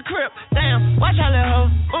partner a crip. Damn, watch out, little hoe.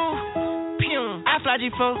 Ooh, pew. I fly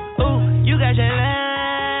G4. Ooh, you got your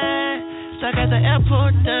leg stuck at the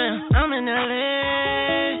airport. Damn, I'm in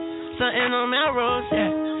LA. Stuntin' on Melrose, yeah.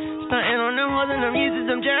 Stuntin' on them hoes and them Yeezys,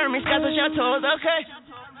 them Jeremy Scotts and Chateaus. Okay.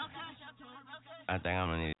 I think I'm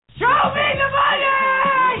gonna need. Show me the money!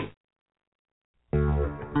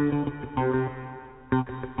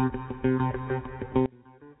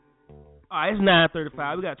 Alright, it's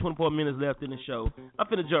 9:35. We got 24 minutes left in the show. I'm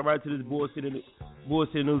finna jump right to this Bullshit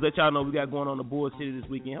news. Let y'all know we got going on the Bull City this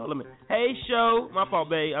weekend. Hold on a minute. Hey, show. My fault,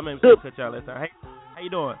 babe. I meant to cut y'all last time. Hey, how you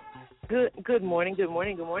doing? Good morning,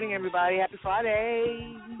 everybody. Happy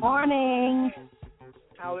Friday. Morning.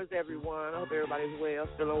 How is everyone? I hope everybody's well,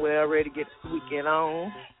 feeling well, ready to get the weekend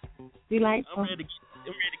on. I'm ready to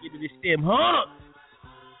get to this stem hump.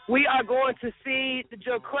 We are going to see the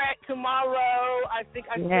Joe Crack tomorrow. I think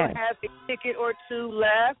I still have a ticket or two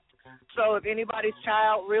left. So if anybody's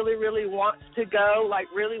child really wants to go,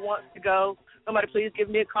 somebody please give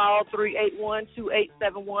me a call,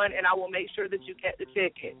 381-2871, and I will make sure that you get the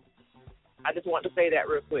ticket. I just want to say that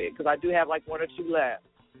real quick because I do have like one or two left.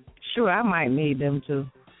 Sure, I might need them too.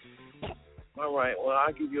 All right, well,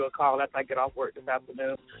 I'll give you a call after I get off work this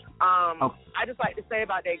afternoon. I just like to say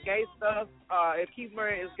about that gay stuff, if Keith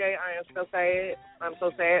Murray is gay, I am so sad. I'm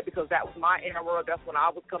so sad because that was my era. That's when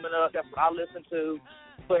I was coming up. That's what I listened to.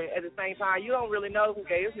 But at the same time, you don't really know who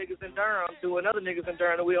gay is. Niggas in Durham doing other niggas in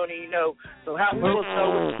Durham that we don't even know. So how we supposed to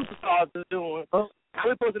know what the superstars are doing? How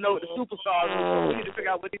we supposed to know what the superstars are doing? We need to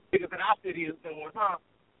figure out what these niggas in our city is doing, huh?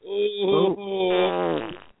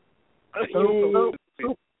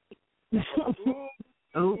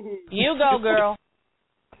 You go, girl.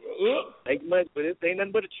 Ain't much, but it ain't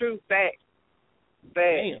nothing but the truth. Fact.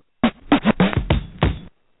 Damn.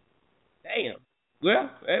 Well,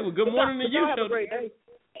 good morning to you. Have a great day.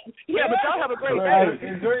 Yeah, but y'all have a great day.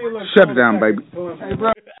 Shut it down, baby. Hey,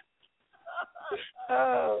 bro.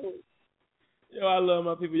 Yo, I love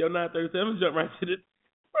my people. Yo, 9:37. Jump right to the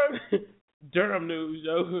Durham news,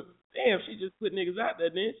 yo. Damn, she just put niggas out there,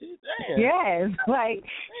 didn't she? Damn. Yes, like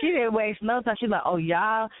she didn't waste no time. She's like, oh,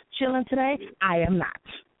 y'all chilling today? I am not.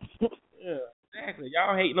 Yeah, exactly.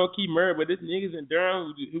 Y'all hating on Keith Murray, but this niggas in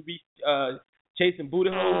Durham who be chasing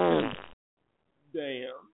booty holes.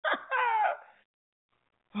 Damn.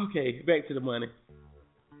 Okay, back to the money.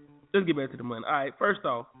 Let's get back to the money. All right, first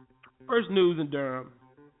off, first news in Durham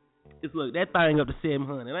is, look, that thing up to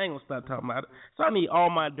 700. I ain't gonna stop talking about it. So I need all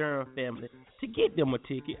my Durham family to get them a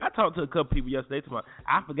ticket. I talked to a couple people yesterday tomorrow.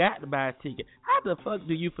 I forgot to buy a ticket. How the fuck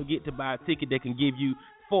do you forget to buy a ticket that can give you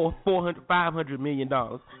 $500 million?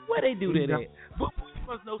 Where they do that at? But you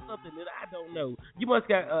must know something that I don't know. You must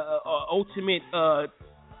got ultimate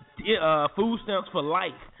food stamps for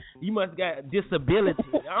life. You must got disability.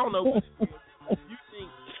 I don't know what it is. You think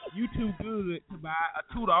you too good to buy a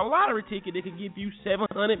 $2 lottery ticket that can give you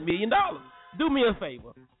 $700 million. Do me a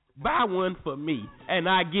favor. Buy one for me, and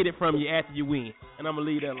I get it from you after you win. And I'm going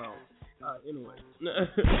to leave that alone. Anyway.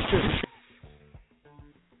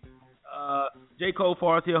 J. Cole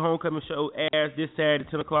Farrell's Homecoming show airs this Saturday,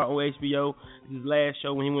 10 o'clock on HBO. This is his last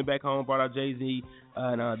show when he went back home, brought out Jay-Z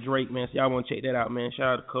and Drake, man. So y'all want to check that out, man. Shout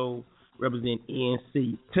out to Cole, represent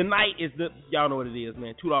NC. Tonight is y'all know what it is,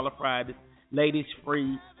 man. $2 Fridays, ladies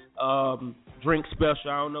free, drink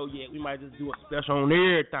special. I don't know yet. We might just do a special on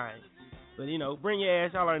everything. But, bring your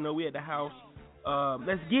ass. Y'all already know we at the house.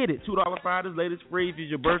 Let's get it. $2 Fridays, ladies free. If it's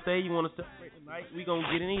your birthday, you want to celebrate tonight, we going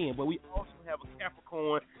to get it in. But we also have a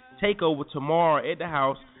Capricorn takeover tomorrow at the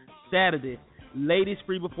house, Saturday. Ladies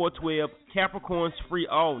free before 12. Capricorns free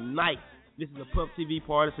all night. This is a Puff TV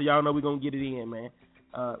party, so y'all know we're going to get it in, man.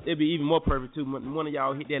 It'd be even more perfect, too. One of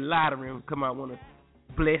y'all hit that lottery and come out want to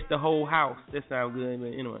bless the whole house. That sounds good,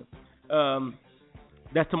 man. Anyway,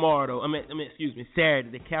 that's tomorrow, though. I mean, excuse me,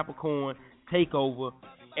 Saturday. The Capricorn takeover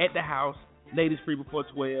at the house. Ladies free before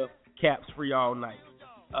 12. Caps free all night.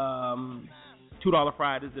 $2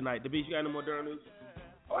 Fridays tonight. The Beach, you got any more Durham news?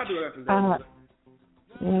 Oh, I do have some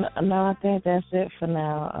No, I think that's it for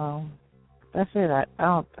now. That's it. I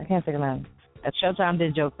can't think of nothing. At Showtime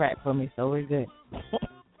did Joe Crack for me, so we're good. All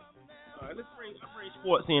right, let's bring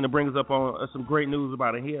sports in to bring us up on some great news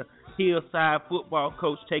about a Hillside football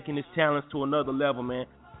coach taking his talents to another level, man.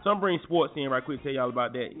 So I'm bringing sports in right quick to tell y'all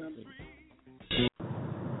about that.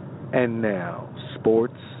 And now,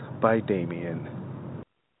 Sports by Damien.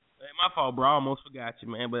 Hey, my fault, bro. I almost forgot you,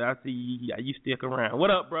 man. But I see you stick around. What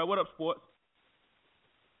up, bro? What up, Sports?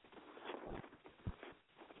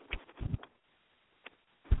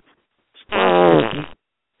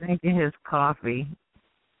 Drinking his coffee,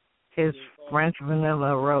 his French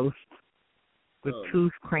vanilla roast with 2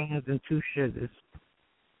 creams and 2 sugars.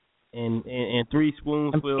 And 3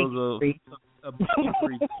 spoonfuls of bacon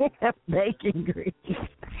grease. Bacon grease.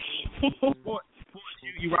 Sports,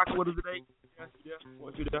 you rocking with us today?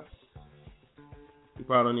 Sports, you there? You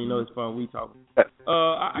probably don't even know his phone. We talking.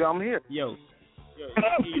 I'm here. Yo.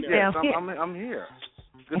 Yes, I'm here.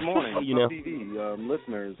 Good morning, TV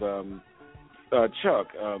listeners. Chuck,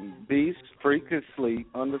 Beast, Freak is Sleep,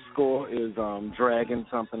 _ is dragging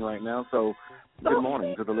something right now. So, good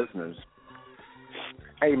morning to the listeners.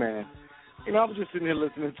 Hey, man. I was just sitting here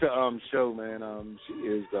listening to show, man. She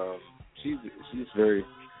is she's very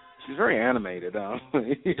animated.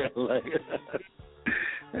 Yeah, like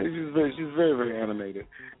she's very animated.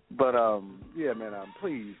 But yeah, man.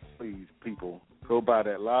 Please, people, go buy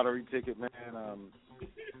that lottery ticket, man.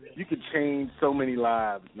 You could change so many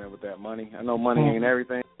lives, man, with that money. I know money ain't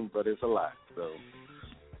everything, but it's a lot. So,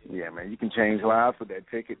 yeah, man, you can change lives with that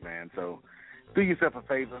ticket, man. So, do yourself a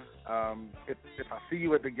favor. If I see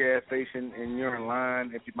you at the gas station and you're in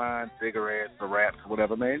line, if you mind cigarettes or wraps or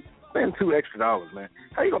whatever, man, spend $2 extra, man.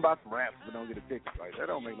 How you gonna buy some wraps if you don't get a ticket? Like that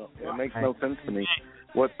don't make it makes no sense to me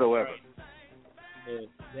whatsoever.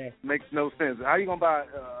 Makes no sense. How you gonna buy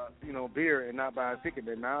beer and not buy a ticket?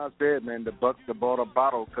 Man, now it's dead, man. The bucks that bought a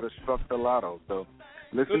bottle could have struck the lotto. So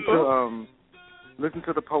listen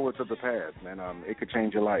to the poets of the past, man. It could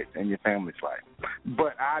change your life and your family's life.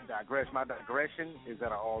 But I digress. My digression is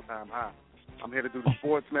at an all-time high. I'm here to do the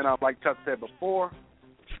sports, man. Like Chuck said before,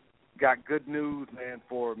 got good news, man,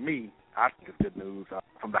 for me. I think it's good news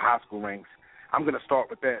from the high school ranks. I'm going to start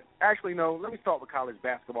with that. Actually, no, let me start with college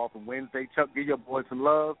basketball from Wednesday. Chuck, give your boys some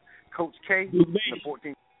love. Coach K, the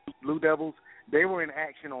 14 Blue Devils, they were in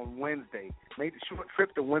action on Wednesday. Made the short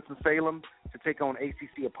trip to Winston-Salem to take on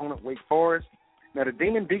ACC opponent Wake Forest. Now, the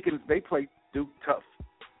Demon Deacons, they play Duke tough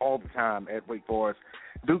all the time at Wake Forest.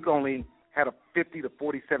 Duke only had a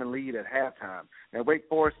 50-47 lead at halftime. Now, Wake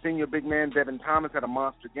Forest senior big man Devin Thomas had a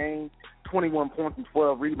monster game. 21 points and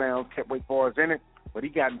 12 rebounds kept Wake Forest in it, but he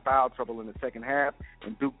got in foul trouble in the second half,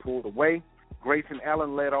 and Duke pulled away. Grayson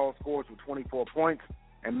Allen led all scorers with 24 points,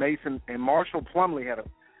 and Marshall Plumlee had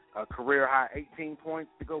a career-high 18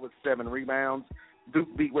 points to go with 7 rebounds. Duke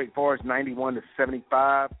beat Wake Forest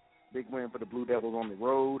 91-75. Big win for the Blue Devils on the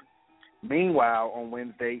road. Meanwhile, on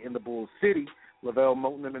Wednesday in the Bull City, Lavelle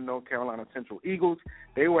Moulton and the North Carolina Central Eagles,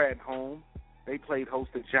 they were at home. They played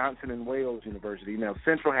host to Johnson & Wales University. Now,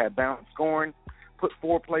 Central had balanced scoring, put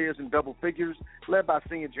 4 players in double figures, led by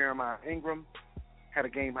senior Jeremiah Ingram, had a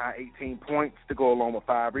game-high 18 points to go along with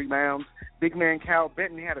 5 rebounds. Big man Cal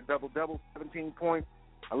Benton had a double-double, 17 points,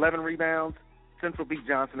 11 rebounds. Central beat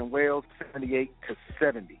Johnson & Wales 78-70.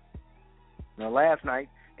 Now, last night,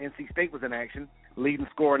 NC State was in action. Leading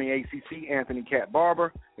scorer in the ACC, Anthony Cat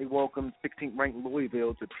Barber, they welcomed 16th-ranked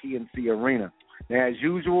Louisville to PNC Arena. Now, as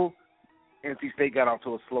usual, NC State got off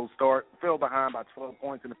to a slow start, fell behind by 12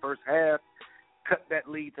 points in the first half, cut that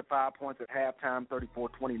lead to 5 points at halftime,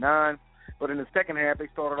 34-29. But in the second half, they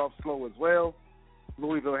started off slow as well.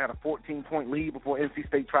 Louisville had a 14-point lead before NC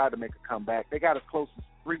State tried to make a comeback. They got as close as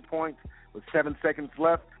 3 points with 7 seconds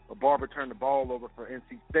left, but Barber turned the ball over for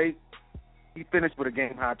NC State. He finished with a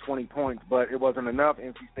game-high 20 points, but it wasn't enough.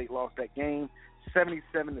 NC State lost that game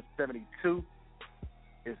 77-72.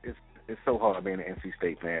 It's so hard being an NC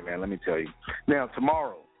State fan, man, let me tell you. Now,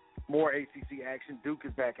 tomorrow, more ACC action. Duke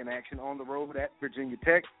is back in action on the road at Virginia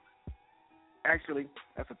Tech. Actually,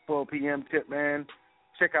 that's a 12 p.m. tip, man.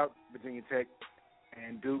 Check out Virginia Tech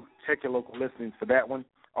and Duke. Check your local listings for that one.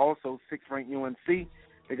 Also, 6th-ranked UNC,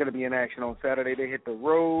 they're going to be in action on Saturday. They hit the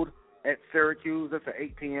road at Syracuse. That's an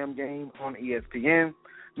 8 p.m. game on ESPN.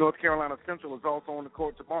 North Carolina Central is also on the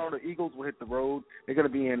court tomorrow. The Eagles will hit the road. They're going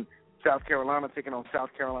to be in South Carolina taking on South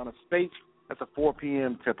Carolina State. That's a 4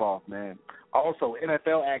 p.m. tip-off, man. Also,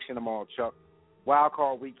 NFL action tomorrow, Chuck. Wild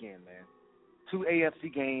card weekend, man. 2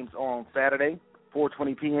 AFC games on Saturday,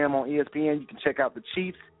 4:20 p.m. on ESPN. You can check out the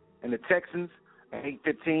Chiefs and the Texans. At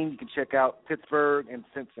 8:15, you can check out Pittsburgh and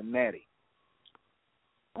Cincinnati.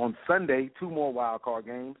 On Sunday, 2 more wild card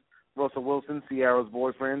games. Russell Wilson, Sierra's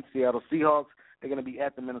boyfriend, Seattle Seahawks, they're going to be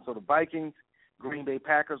at the Minnesota Vikings. Green Bay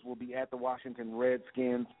Packers will be at the Washington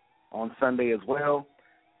Redskins on Sunday as well.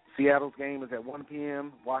 Seattle's game is at 1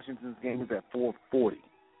 p.m. Washington's game is at 4:40.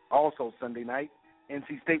 Also Sunday night,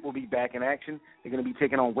 NC State will be back in action. They're going to be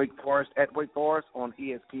taking on Wake Forest at Wake Forest on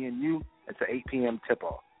ESPNU. It's an 8 p.m.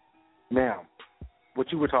 tip-off. Now,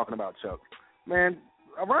 what you were talking about, Chuck, man,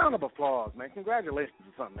 a round of applause, man. Congratulations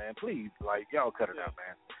or something, man. Please, like, y'all cut it out,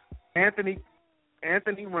 man.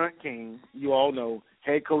 Anthony Runt King, you all know,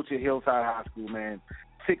 head coach at Hillside High School, man.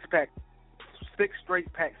 6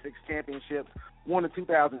 straight Pac-6 championships. Won the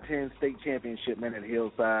 2010 state championship, man, at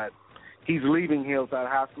Hillside. He's leaving Hillside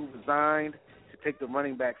High School, resigned to take the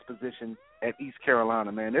running back's position at East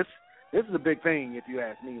Carolina, man. This is a big thing, if you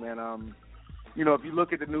ask me, man. You know, if you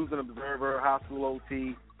look at the News and Observer, High School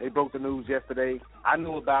OT, they broke the news yesterday. I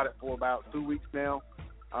knew about it for about 2 weeks now.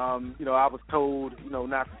 You know, I was told, you know,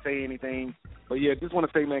 not to say anything. But, yeah, just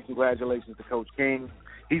want to say, man, congratulations to Coach King.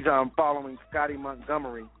 He's following Scotty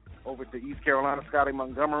Montgomery over to East Carolina. Scotty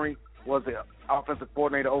Montgomery was the offensive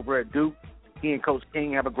coordinator over at Duke. He and Coach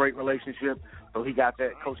King have a great relationship, so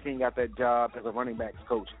Coach King got that job as a running backs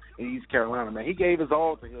coach in East Carolina, man. He gave his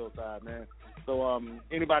all to Hillside, man. So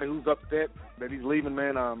anybody who's upset that he's leaving,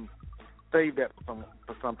 man, save that for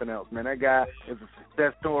something else, man. That guy is a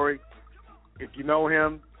success story. If you know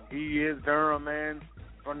him, he is Durham, man,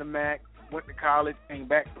 from the MAC, went to college, came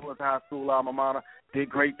back to his high school alma mater, did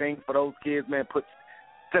great things for those kids, man, put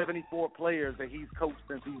 74 players that he's coached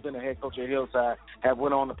since he's been a head coach at Hillside have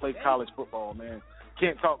went on to play college football, man.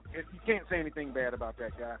 You can't say anything bad about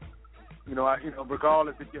that guy. You know,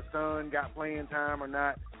 regardless if your son got playing time or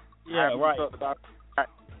not. Yeah, right.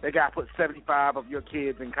 That guy put 75 of your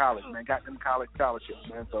kids in college, man. Got them college scholarships,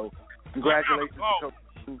 man. So congratulations to Coach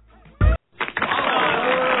King.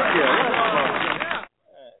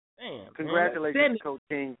 Congratulations to Coach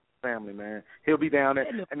King. Family, man. He'll be down there.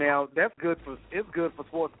 And now it's good for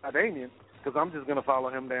Sports by Damien, because I'm just gonna follow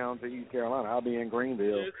him down to East Carolina. I'll be in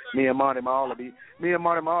Greenville. Me and Marty Mall will be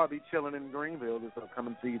chilling in Greenville this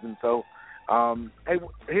upcoming season. So hey,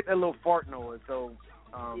 hit that little fart noise. So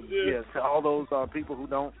to all those people who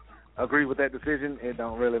don't agree with that decision, it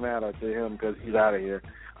don't really matter to him because he's out of here.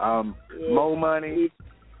 Mo money,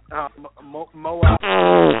 Mo out.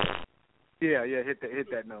 Yeah, hit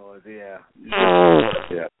that noise. Yeah.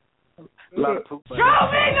 A lot of poop. Show me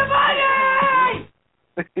the money!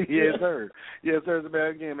 Yes, sir. Man,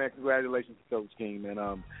 again, man, congratulations to Coach King, man.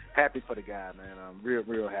 Happy for the guy, man. I'm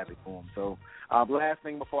real happy for him. So, last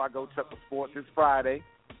thing before I go check the sports, it's Friday,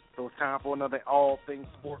 so it's time for another All Things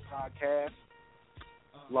Sports podcast.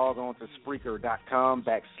 Log on to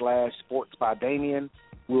Spreaker.com/Sports by Damien.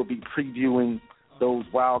 We'll be previewing those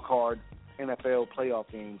wild card NFL playoff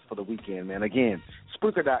games for the weekend, man. Again,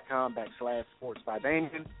 Spreaker.com/Sports by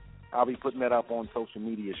Damien. I'll be putting that up on social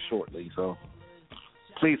media shortly, so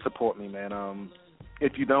please support me, man.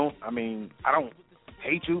 If you don't, I don't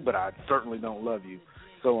hate you, but I certainly don't love you.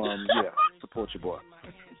 So, support your boy.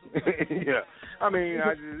 Yeah.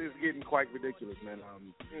 It's getting quite ridiculous, man.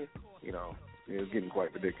 It's getting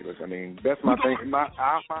quite ridiculous. That's my thing.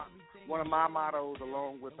 One of my mottos,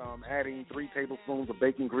 along with adding 3 tablespoons of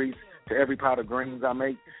bacon grease to every pot of greens I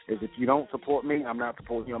make, is if you don't support me, I'm not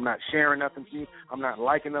supporting you. I'm not sharing nothing to you. I'm not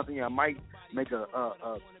liking nothing. I might make a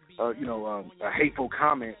hateful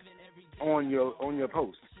comment on your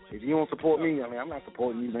post. If you don't support me, I'm not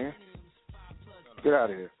supporting you, man. Get out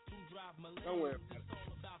of here. Don't worry.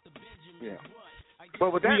 Yeah.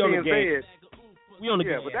 But with that being said. With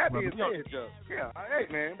that being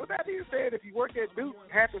said, if you work at Duke,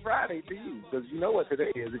 happy Friday to you, because you know what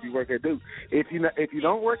today is. If you work at Duke, if you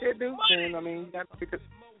don't work at Duke, then you got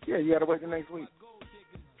to wait the next week.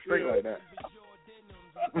 Straight like that.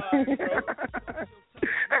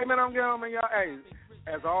 Hey man, I'm going, man, y'all. Hey,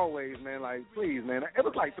 as always, man. Like, please, man. It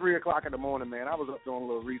was like 3:00 in the morning, man. I was up doing a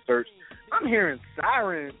little research. I'm hearing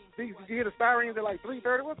sirens. Did you hear the sirens at like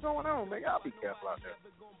 3:30? What's going on, man? Y'all be careful out there.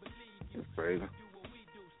 It's crazy.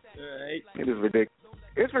 It is ridiculous.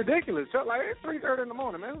 It's ridiculous. Like, it's 3:30 in the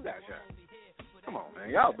morning, man. Who got shot? Come on, man.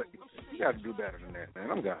 Y'all, you got to do better than that,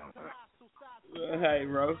 man. I'm gone. Hey,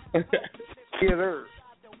 bro. Yes, sir.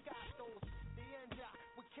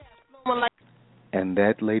 And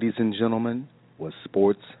that, ladies and gentlemen, was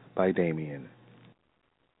Sports by Damien.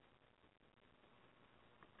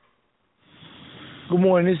 Good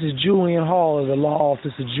morning. This is Julian Hall of the law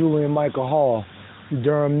office of Julian Michael Hall,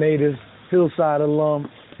 Durham native, Hillside alum.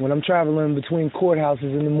 When I'm traveling between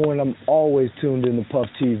courthouses in the morning, I'm always tuned in to Puff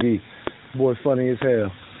TV. Boy, funny as hell.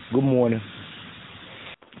 Good morning.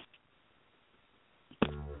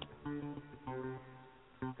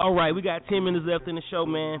 All right, we got 10 minutes left in the show,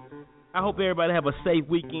 man. I hope everybody have a safe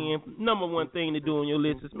weekend. Number one thing to do on your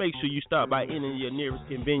list is make sure you stop by any of your nearest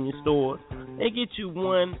convenience stores and get you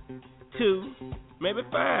 1, 2, maybe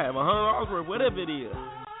 5, $100 worth, whatever it is.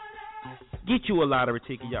 Get you a lottery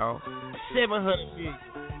ticket, y'all. 700 million.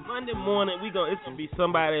 Monday morning, it's gonna be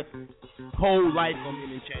somebody's whole life gonna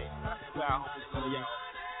be in change. I swear I hope it's one of y'all.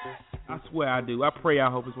 I swear I do. I pray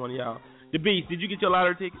I hope it's one of y'all. The Beast, did you get your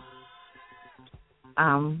lottery ticket?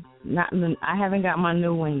 I haven't got my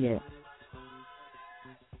new one yet.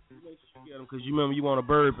 Make sure you get them because you remember you want a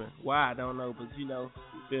bourbon. Why I don't know, but you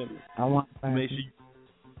feel me. I want a bourbon. Make sure you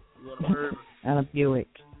want a bourbon and a Buick.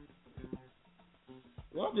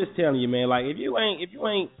 Well, I'm just telling you, man. Like if you ain't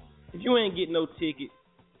getting no ticket,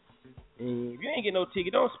 and if you ain't getting no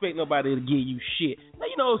ticket, don't expect nobody to give you shit. Now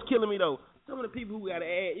you know what's killing me though. Some of the people who gotta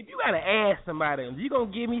ask, if you gotta ask somebody, you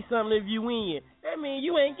gonna give me something if you win, that means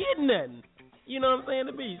you ain't getting nothing. You know what I'm saying?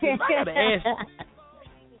 To be, if I gotta ask,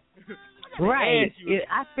 right? Ask you.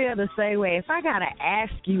 I feel the same way. If I gotta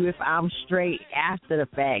ask you if I'm straight after the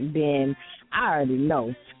fact, then I already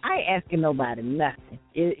know. I ain't asking nobody nothing.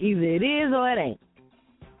 Either it is or it ain't.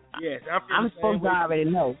 Yes, I'm supposed to already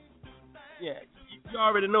know. Yeah, you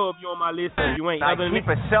already know if you're on my list or if you ain't. I keep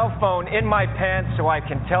a cell phone in my pants so I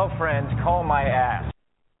can tell friends, call my ass.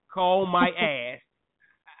 Call my ass.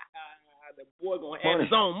 The boy gonna have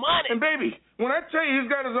his own money. And baby, when I tell you he's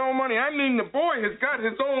got his own money, I mean the boy has got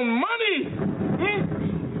his own money.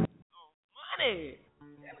 Money.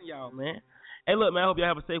 Telling y'all, man. Hey, look, man, I hope y'all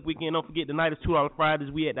have a safe weekend. Don't forget, tonight is $2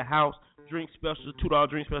 Fridays. We at the house. Drink special, $2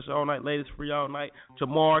 drink special all night. Ladies free all night.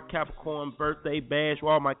 Tomorrow, Capricorn birthday bash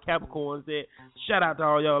where all my Capricorns at. Shout out to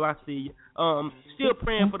all y'all. I see you. Still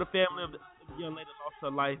praying for the family of the young lady lost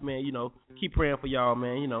her life, man. Keep praying for y'all,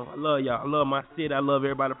 man. I love y'all. I love my city. I love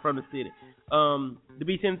everybody from the city. To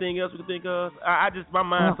be anything else we can think of? My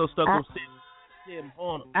mind's so stuck on city.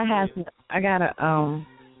 I gotta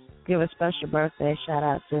give a special birthday shout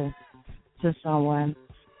out to someone.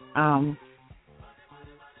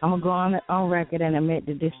 I'm gonna go on record and admit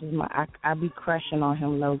that this is I be crushing on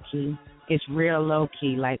him low key. It's real low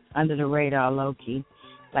key, like under the radar low key,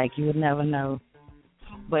 like you would never know.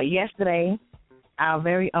 But yesterday, our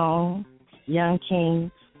very own young king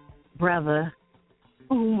brother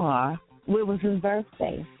Umar, it was his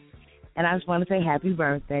birthday, and I just want to say happy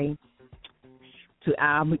birthday to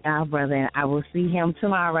our brother, and I will see him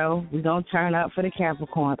tomorrow. We're gonna turn up for the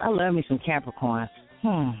Capricorns. I love me some Capricorns.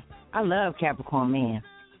 I love Capricorn men.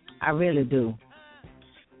 I really do.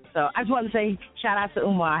 So I just want to say shout out to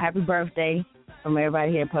Umar. Happy birthday from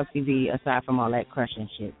everybody here at Puff TV, aside from all that crushing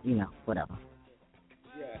shit, whatever.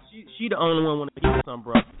 Yeah, she the only one want to give you something,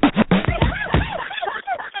 bro.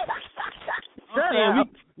 I'm saying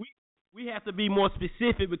we have to be more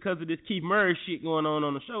specific because of this Keith Murray shit going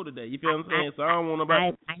on the show today. You feel what I'm saying? So I don't want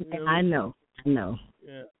nobody. I know. Yeah,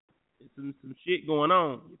 it's some shit going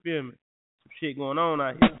on. You feel me? Some shit going on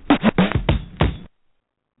out here.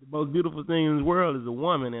 The most beautiful thing in the world is a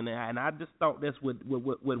woman, and I just thought that's what we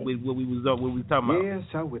was talking about. Yes,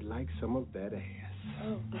 I would like some of that ass.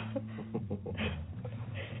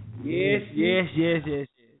 Yes.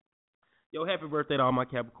 Yo, happy birthday to all my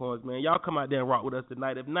Capricorns, man. Y'all come out there and rock with us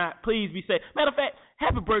tonight. If not, please be safe. Matter of fact,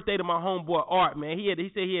 happy birthday to my homeboy Art, man. He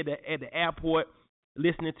said he at the airport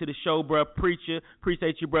listening to the show, bro. Preacher,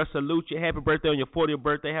 appreciate you, bro. Salute you. Happy birthday on your 40th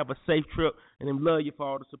birthday. Have a safe trip, and then love you for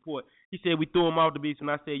all the support. He said we threw him off the beach, and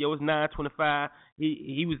I said, yo, it's 9:25.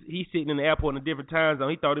 He's sitting in the airport in a different time zone.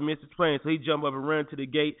 He thought he missed his plane, so he jumped up and ran to the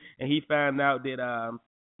gate, and he found out that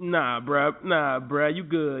nah, bro, you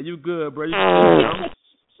good, bro. You good, Shout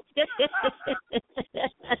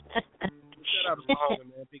out to my homie,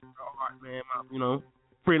 man. Big Art, man. My,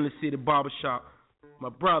 friendly city barbershop. My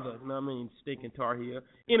brother, you know what I mean? Stinking Tar Heel.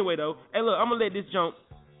 Anyway, though, hey, look, I'm going to let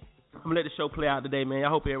the show play out today, man. I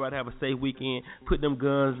hope everybody have a safe weekend. Put them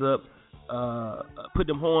guns up, put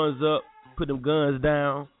them horns up, put them guns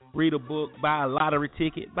down, read a book, buy a lottery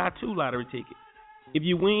ticket, buy 2 lottery tickets. If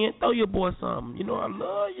you win, throw your boy something. I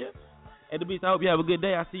love you. At the Beast, I hope you have a good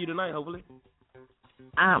day. I'll see you tonight, hopefully.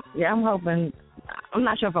 Yeah, I'm hoping. I'm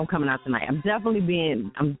not sure if I'm coming out tonight. I'm definitely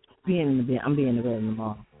being in the bed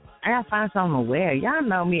tomorrow. I gotta find something to wear. Y'all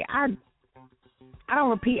know me. I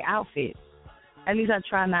don't repeat outfits. At least I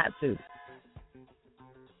try not to.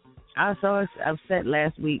 I was so upset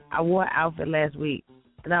last week. I wore an outfit last week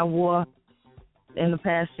that I wore in the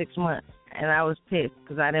past 6 months, and I was pissed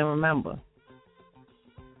because I didn't remember.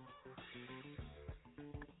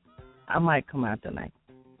 I might come out tonight.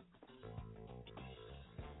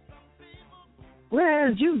 Where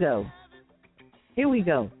did you go? Here we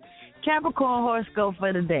go. Capricorn horoscope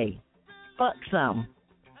for the day. Fuck some.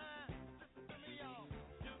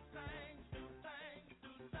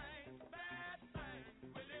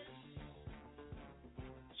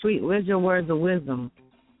 Sweet, where's your words of wisdom?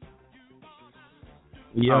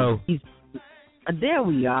 Yo. There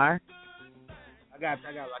we are. got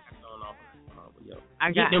like a thrown off. Yo.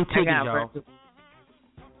 I Get them tickets, y'all.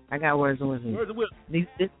 I got words of wisdom. Words of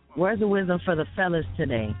wisdom. Words of wisdom for the fellas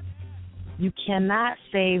today. You cannot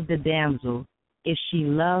save the damsel if she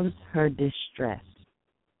loves her distress.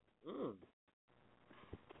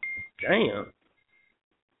 Damn.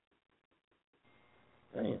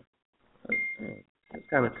 That's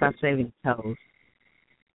kind of Stop saving toes.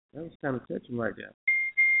 That was kind of touching right there.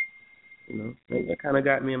 You know, that kind of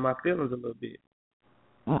got me in my feelings a little bit.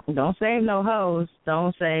 Don't save no hoes.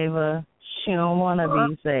 Don't save her. She don't want to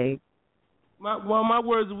be saved. My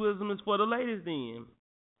words of wisdom is for the ladies then.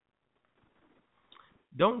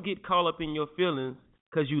 Don't get caught up in your feelings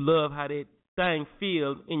because you love how that thing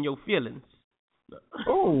feels in your feelings.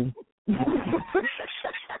 Ooh. You're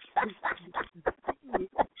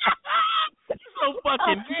so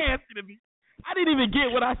fucking nasty to me. I didn't even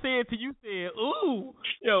get what I said till you said, ooh.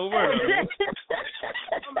 Yo, word.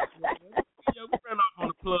 Yo, we ran off on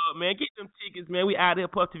the plug, man. Get them tickets, man. We out here,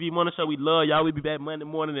 Puff TV Morning Show. We love y'all. We be back Monday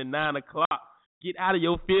morning at 9 o'clock. Get out of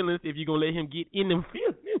your feelings if you're going to let him get in them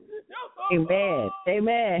feelings. Amen.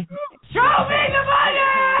 Amen. Show me the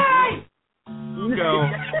money! You go.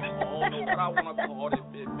 But I want to call this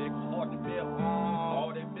bit big hard to bit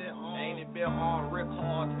all that bit ain't it bit hard Rick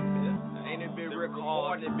hard ain't it bit Rick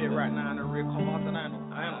hard that bit right now in the Rick hard and I know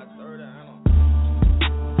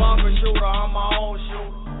bunker shooter, I'm my own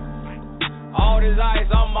shooter. All this ice,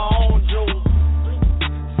 I'm my own jewel.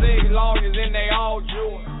 6 lawyers and they all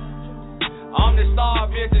jewel. I'm the star,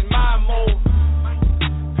 bitch, it's my move.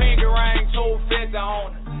 Pinky ring, 250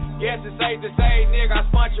 on it. Guess it's safe to say, nigga, I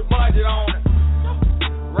spent your budget on it.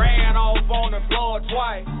 Ran off on the floor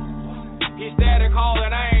twice. He started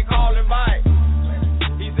calling, I ain't calling back.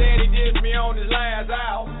 He said he dissed me on his last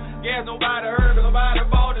out. Guess nobody heard, cause nobody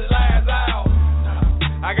bought his last out.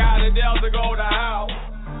 I got a Delta go to house.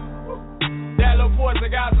 That little pussy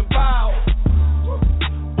got some power.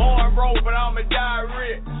 Born broke, but I'ma die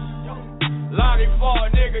rich. Lonnie for a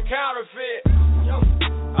nigga counterfeit.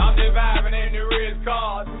 I'm just vibing in the Ritz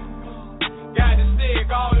cards. Got the stick,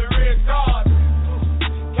 all the Ritz cards.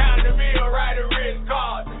 Counting the meal, right the Ritz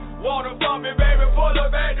cards. Wanna fuck me, baby, pull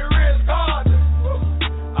up at the Ritz cards.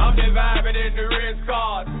 I'm just vibing in the Ritz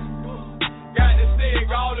cards. Got the stick,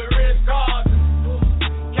 all the Ritz cards.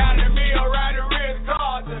 Counting the meal, right the Ritz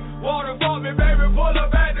cards. Wanna fuck me, baby, pull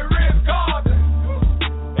up at the Ritz cards.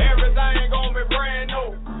 Everything gon' be brand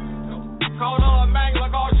new. Called her a mangler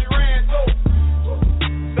cause she ran too.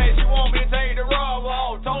 Say she want me to take the rub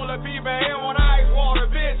off. Told her people here when ice water,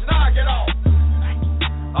 bitch, knock it off.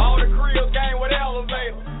 All the cribs came with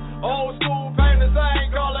elevators. Old school paint the same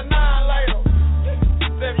color, 9 later.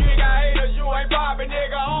 If you ain't got haters, you ain't poppin',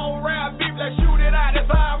 nigga. On rap beef, let's shoot it out, that's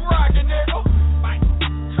how I'm rockin', nigga.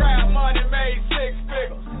 Trap money made 6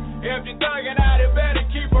 figures. If you thuggin' out, it better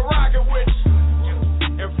keep a rockin' with you.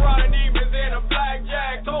 In front of demons in a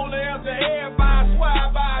blackjack. Told her if the head buy,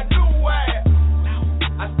 swear buy a new ass.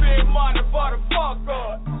 I spend money for the fuck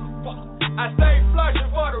up. I stay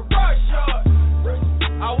flushin' for the rush up.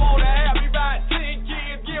 I wanna have you about 10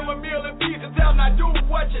 kids. Give them a meal in peace and tell them I do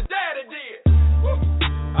what your daddy did.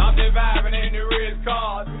 I'm just vibing in the Ritz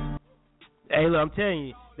cards. Hey, look, I'm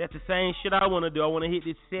telling you, that's the same shit I want to do. I want to hit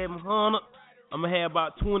this 700. I'm going to have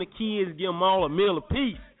about 20 kids, give them all a meal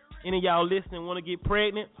apiece. Any of y'all listening want to get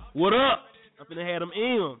pregnant? What up? I'm finna have them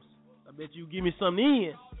M's. I bet you give me something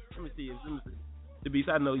in. Let me see. The Beast,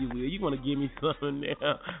 I know you will. You want to give me something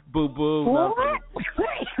now. Boo-boo. What? It's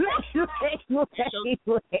showtime.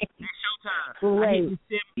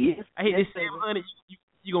 I hit this 700.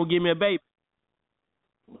 You going to give me a baby.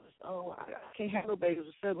 Oh, I can't have no babies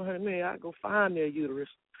with $700 million. I go find me a uterus.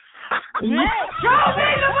 Show me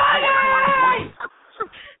the money!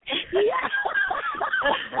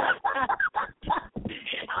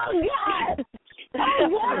 Oh God! Oh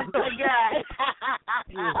God!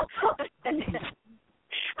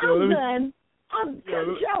 I'm done. I'm cut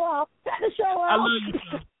the show off. Cut the show off.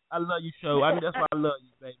 I love you, show. I mean, that's why I love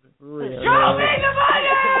you, baby. For real. Show me the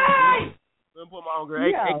money! Let me put my own girl.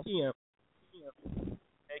 Hey, Kim.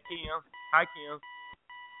 Hey, Kim. Hi, Kim.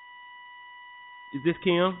 Is this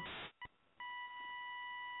Kim?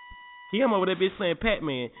 Kim over there bitch playing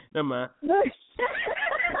Pac-Man. Never mind. Hey,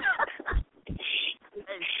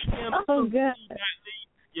 Kim, oh, God.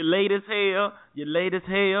 You're late as hell,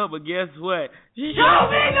 but guess what? Show me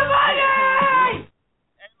the money!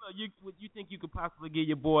 Hey, look, you think you could possibly give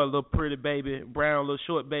your boy a little pretty baby, brown little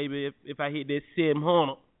short baby, if I hit that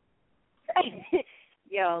 700?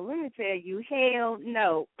 Yo, let me tell you, hell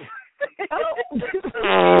no. Let's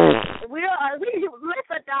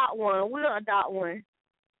adopt one. We'll adopt one.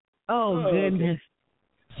 Oh, goodness.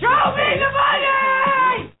 Show me the money!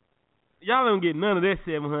 Y'all don't get none of that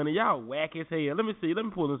 700. Y'all whack as hell. Let me see. Let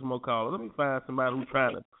me pull in some more callers. Let me find somebody who's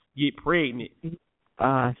trying to get pregnant.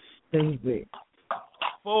 Stupid.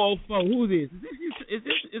 404. Who is this? Is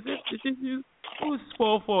this you? Who is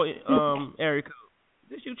 404 area code? Is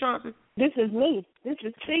this you, Chauncey? This is me. This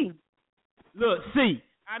is C. Look, C.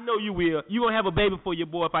 I know you will. You gonna have a baby for your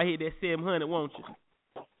boy if I hit that 700, won't you?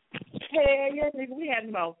 Hell yeah, nigga. We had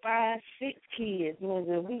about 5, 6 kids,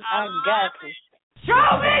 nigga. I got you.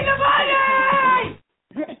 Show me the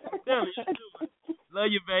money!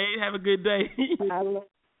 Love you, babe. Have a good day. I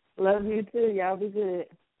love you too. Y'all be good.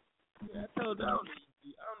 Yeah, I told you I don't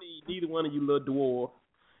need neither one of you little dwarf.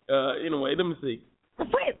 Anyway, let me see.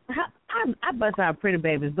 Wait, I bust out pretty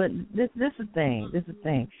babies, but this is the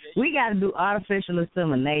thing. We got to do artificial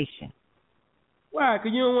insemination. Why?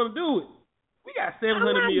 Because you don't want to do it. We got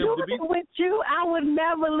 700 meals to be. With you, I would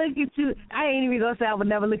never look at you. I ain't even gonna say I would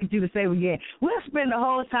never look at you the same again. We'll spend the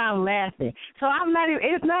whole time laughing. So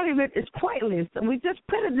it's pointless. We just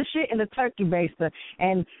put the shit in the turkey baster,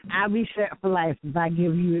 and I'll be set for life if I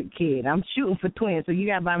give you a kid. I'm shooting for twins, so you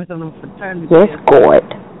gotta buy me some fraternity. Yes, God.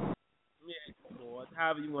 Yeah, God.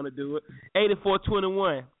 However you want to do it.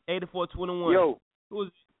 8421. 8421. Yo.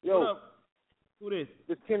 What up? Who this?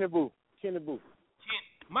 It's Kenny Boo.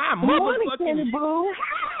 My motherfucking Kenny Boo.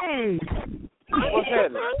 Hey. What's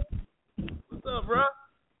happening? What's up, bro?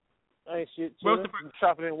 Ain't shit. I'm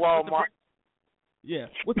shopping in Walmart. Yeah.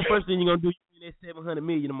 What's the first thing you're gonna do? You get that 700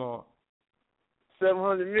 million tomorrow.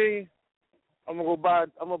 700 million. I'm gonna go buy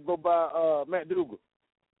Matt Dugal.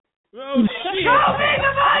 Oh shit! Show me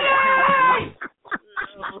the money!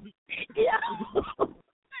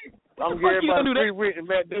 I'm giving everybody free rent and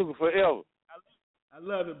Matt Dugal forever. I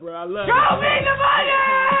love it, bro. I love it. Show me the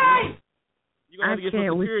money! You gonna have to get some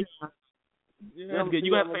security. Yeah, that's good.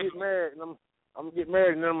 You gotta get married, and I'm gonna get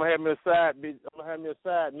married, and then I'm gonna have me a side midget. Yes,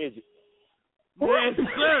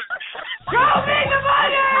 sir. Show me the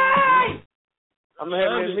money! I'm gonna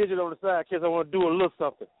have me a midget on the side in case I want to do a little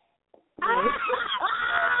something.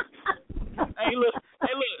 Hey, look,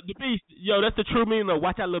 the beast. Yo, that's the true meaning of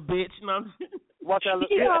watch out, little bitch. You know what I'm saying? Watch out,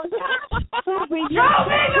 little bitch. Show me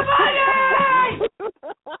the money!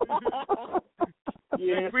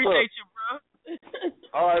 Yeah, appreciate you, bro.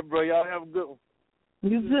 All right, bro. Y'all have a good one.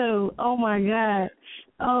 You too. Oh, my God.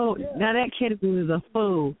 Oh, now that kid is a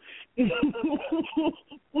fool. Who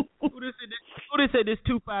this said this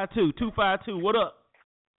 252? 252, what up?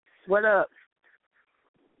 What up?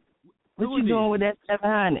 What you doing with that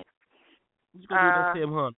 700? What you gonna do with that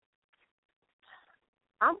 700?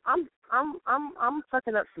 I'm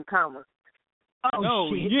fucking up some commas. Oh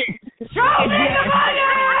shit! Yeah. Show me the money!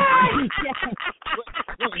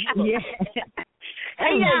 Yeah.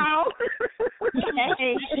 Hey y'all.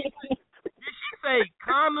 Hey. Did she say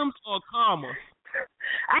condoms or commas?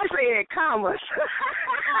 I said commas.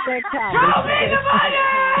 Show me the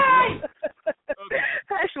money!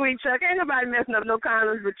 That's sweet, Chuck. Ain't nobody messing up no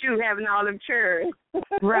condoms but you having all them cherries.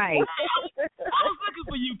 Right. I was looking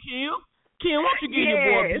for you, Kim. Kim, why don't you get your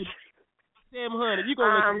boy 700? You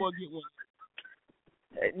gonna let your boy get one?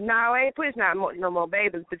 No, I ain't pushing out no more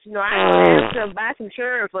babies, but I have to buy some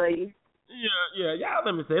cherries for you. Yeah. Y'all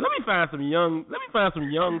let me find some young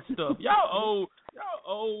stuff. Y'all old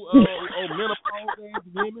menopause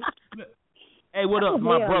women. Hey, what up,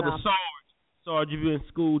 my brother Sarge, if you're in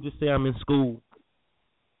school, just say I'm in school.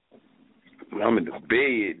 I'm in the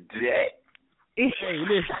bed, Jack. Hey,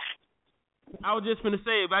 listen. I was just finna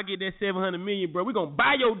say, if I get that 700 million, bro, we gonna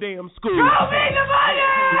buy your damn school. Show me the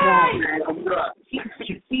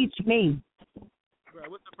money! Teach me. Bro,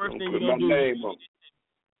 what's the first thing you gonna do?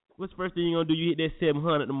 What's the first thing you gonna do? You hit that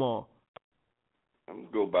 700 tomorrow. I'm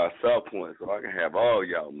gonna go buy South Point so I can have all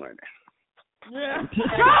y'all money. Yeah. Show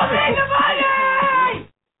me the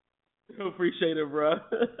money! Appreciate it, bro.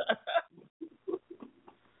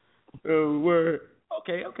 Oh, word.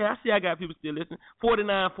 Okay. I see I got people still listening.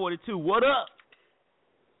 4942, what up?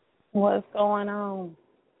 What's going on?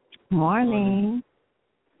 Morning.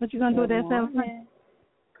 What you gonna do with that 700?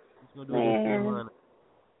 What you gonna do with that 700?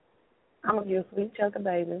 I'm gonna give a sweet chunk of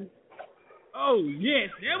baby. Oh, yes.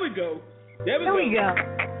 There we go. There we go.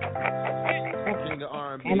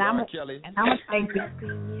 And I'm gonna take it. And I'm gonna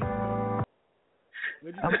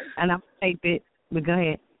tape it. But go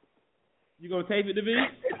ahead. You gonna tape it to me?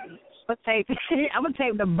 I'm gonna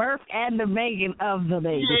tape the birth and the making of the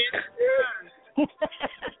baby. Yes.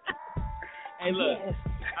 Hey, look, I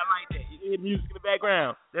like that. You hear music in the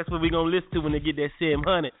background. That's what we gonna listen to when they get that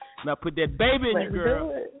 700. Now put that baby in you,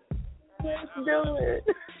 girl. Let's do it.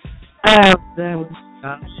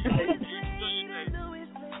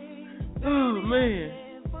 Oh man.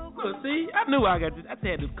 Look, see, I knew I got this. I just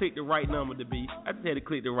had to click the right number to be. I just had to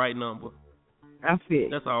click the right number. I fit.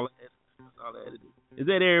 That's all. That's all I had to do. Is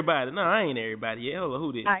that everybody? No, I ain't everybody yet. Hold on,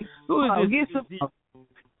 who this? Who is this?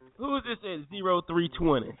 Who is this at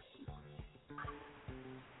 0320?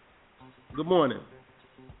 Good morning.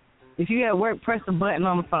 If you at work, press the button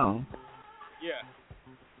on the phone. Yeah.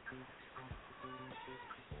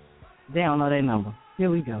 They don't know their number. Here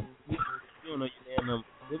we go. You don't know your damn number.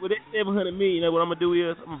 With that $700 million, you know what I'm gonna do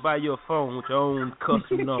is I'm gonna buy you a phone with your own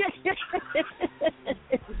custom number.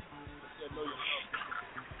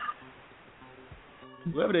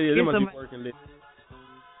 Whoever that is, they must be working this.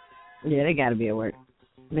 Yeah, they gotta be at work.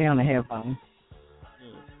 They on the headphone.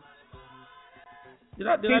 Did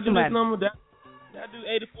I do this number? Did I do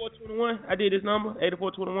 8421? I did this number,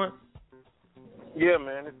 8421. Yeah,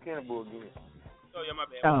 man, it's Cannibal again. Oh yeah, my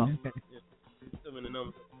bad. Oh, okay. So many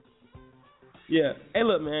numbers. Yeah. Hey,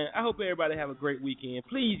 look, man. I hope everybody have a great weekend.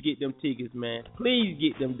 Please get them tickets, man. Please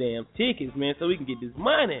get them damn tickets, man, so we can get this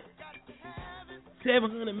money.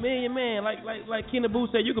 $700 million, man. Like Kenny Boo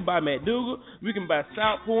said, you can buy McDougal, we can buy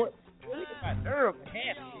Southport, we can buy Durham for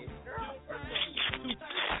half of it.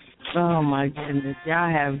 Oh my goodness, y'all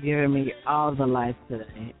have given me all the life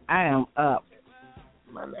today. I am up.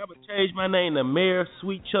 Man, I would change my name to Mayor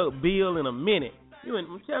Sweet Chuck Bill in a minute.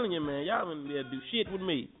 I'm telling you, man, y'all wouldn't be able to do shit with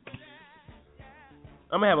me.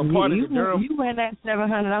 I'm gonna have a party at Durham. You win that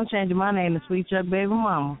 $700. I'm changing my name to Sweet Chuck Baby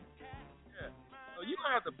Mama. Yeah. Oh, you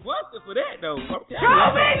gonna have to bust it for that though. Show me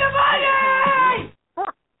the money!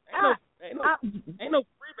 Ain't no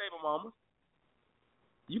free baby mama.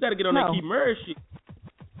 You got to get on that Keith Murray shit.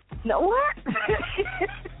 No what?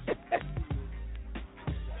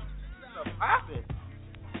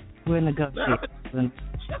 We're in the go.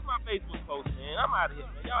 That's my Facebook post, man. I'm out of here,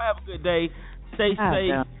 man. Y'all have a good day. Stay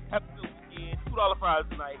safe. Have a good weekend. $2 fries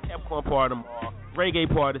tonight. Capricorn party tomorrow. Reggae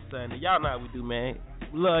party Sunday. Y'all know how we do, man.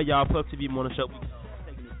 Love y'all. Puff TV Morning Show. We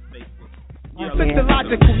taking it to Facebook.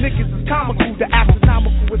 Mythological niggas is comical. The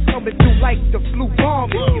astronomical is coming through like the flu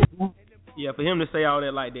bomb. Yeah, for him to say all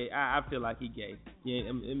that like that, I feel like he gay.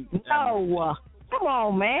 Yeah, no, come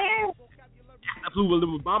on, man. I flew with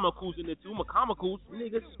them Obama-cools in there too, Macama-cools,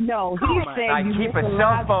 niggas. No, he said I keep a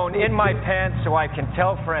cell phone in my pants so I can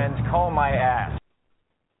tell friends, call my ass.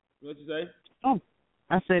 What'd you say? Oh,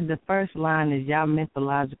 I said the first line is y'all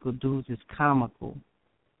mythological dudes is comical.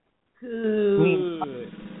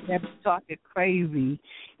 Good. They're talking crazy.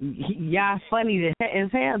 Y'all funny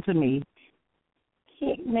as hell to me.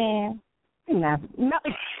 Man, no.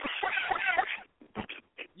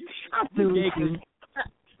 I'm through with you.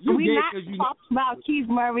 We not talking about Keith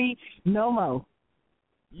Murray no more.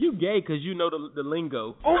 You gay because you know the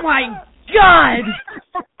lingo. Oh my God!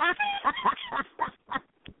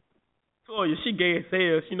 Toya, she gay as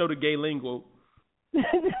hell. She know the gay lingo. Yo,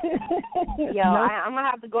 I'm gonna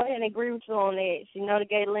have to go ahead and agree with you on that. She know the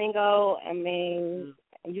gay lingo. I mean,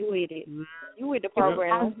 you with it. You with the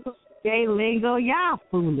program. Gay lingo, y'all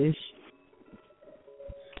foolish.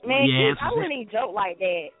 Man, yes. I wouldn't even joke like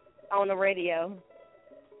that on the radio.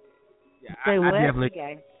 Yeah,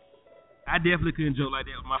 I definitely couldn't joke like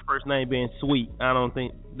that with my first name being Sweet. I don't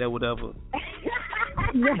think that would ever.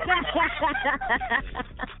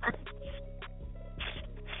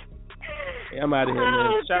 Hey, I'm out of here,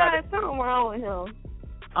 man. Shout out. Something wrong with him.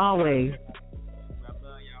 Always. I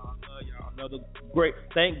love y'all. Another great.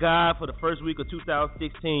 Thank God for the first week of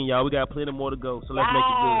 2016, y'all. We got plenty more to go, so let's make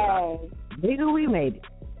it good. Nigga, we made it.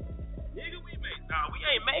 Nah, we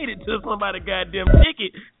ain't made it till somebody goddamn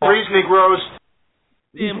ticket. Preach, Negroes.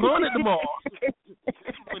 Damn, going at the mall.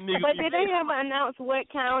 But did they ever announce what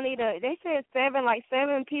county? They said seven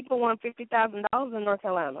people won $50,000 in North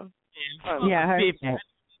Carolina. Yeah, I heard that.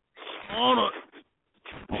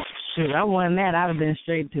 Shoot, I won that. I'd have been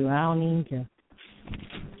straight to. I don't even care.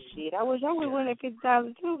 Shit, I wish I would win that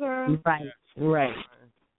 $50,000 too, girl. Right.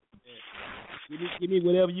 Give me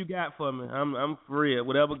whatever you got for me. I'm for real.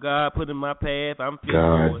 Whatever God put in my path, I'm fit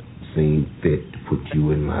God for it. Seen fit to put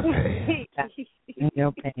you in my path. In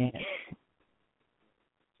your path. I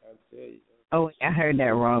tell you. Oh, I heard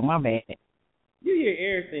that wrong. My bad. You hear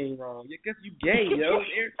everything wrong. I guess you gay, yo.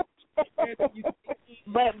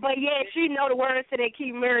 But yeah, she know the words to that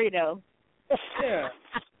Keith Murray though. Yeah.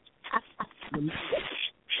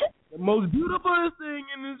 The most beautiful thing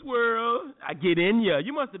in this world. I get in ya.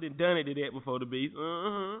 You must have done it to that before the beast. I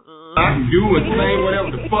can do and say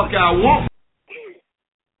whatever the fuck I want.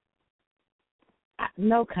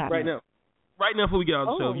 No comment. Right now before we get on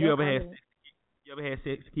the show, you ever had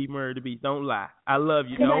sex with Keith Murray the beast? Don't lie. I love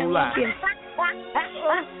you. Don't lie.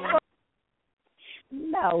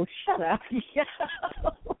 No, shut up.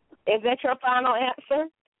 Is that your final answer?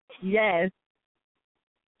 Yes.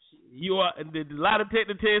 You are. The lie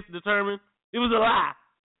detector test determined it was a lie.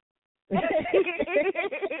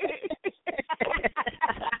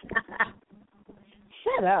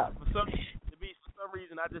 Shut up. For some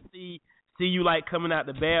reason, I just see you like coming out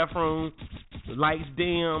the bathroom, the lights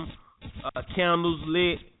dim, candles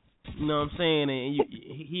lit. You know what I'm saying? And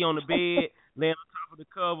he on the bed, laying on top of the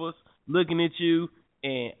covers, looking at you,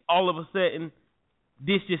 and all of a sudden,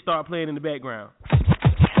 this just start playing in the background.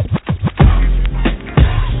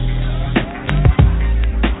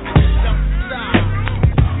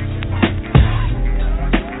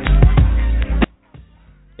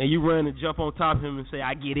 And you run and jump on top of him and say,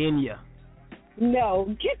 I get in ya. No,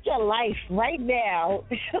 get your life right now.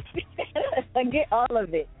 Get all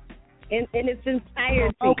of it in its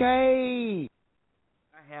entirety. Okay.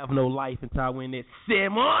 I have no life until I win that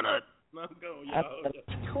 700. Let's go,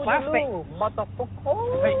 y'all. Motherfucker.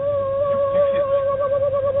 Hey.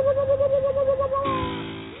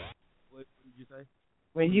 What did you say?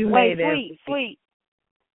 When you made sweet.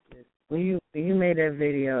 When you made that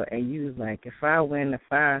video and you was like, if I win the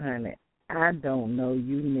 500, I don't know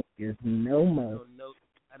you niggas no more.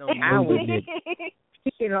 I don't know was you.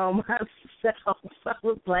 speaking on myself. I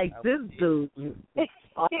was like, this dude. He's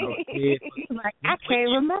like, I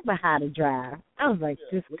can't remember how to drive. I was like,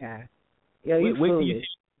 this guy. Yo, you foolish.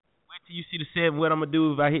 Wait till you see the 7. What I'm gonna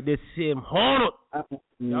do if I hit that 700?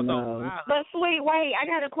 No. But sweet, wait, I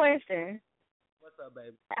got a question. What's up,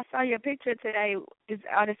 baby? I saw your picture today.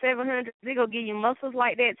 Are the 700s, they gonna give you muscles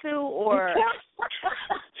like that too, or?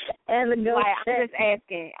 And I'm just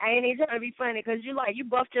asking. I ain't even trying to be funny because you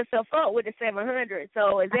buffed yourself up with the 700.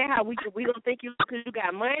 So is that how we gonna think you because you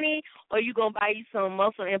got money, or you gonna buy you some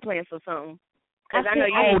muscle implants or something? Because I know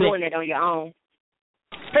you ain't doing it on your own.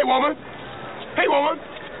 Hey woman,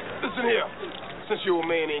 listen here. Since your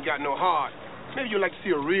man ain't got no heart, maybe you'd like to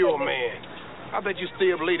see a real man. I bet you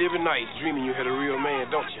stay up late every night dreaming you had a real man,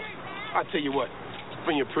 don't you? I tell you what,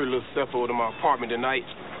 bring your pretty little self over to my apartment tonight,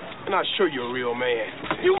 and I'll show you a real man.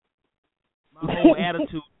 My whole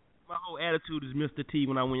attitude is Mr. T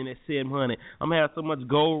when I win that 700. I'm gonna have so much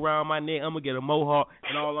gold around my neck. I'm gonna get a mohawk,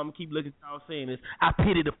 and all I'm gonna keep looking at y'all saying is, I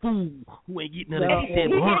pity the fool who ain't getting none of that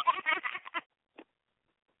 700.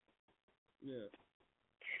 Yeah.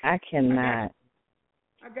 I cannot.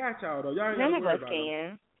 I got y'all though. Y'all ain't None gotta of worry us about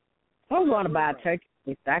can. I'm going to buy a turkey.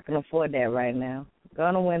 I can afford that right now.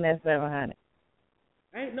 Going to win that 700.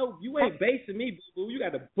 You ain't basing me, boo. You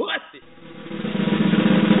got to bust it.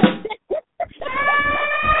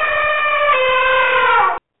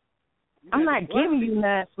 I'm not giving you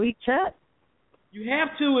none, sweet Chuck. You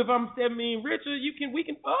have to. If I'm 7 million richer, we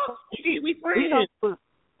can fuck. We friends.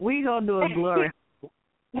 We gonna do a glory.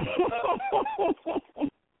 I might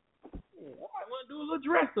want to do a little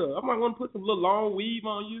dress up. I might want to put some little long weave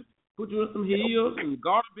on you. Put you in some heels and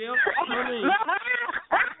garter belt. You know what I mean?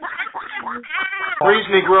 Please,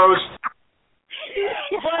 Negroes.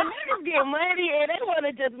 Well, niggas get money and they want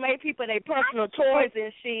to just make people their personal toys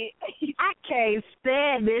and shit. I can't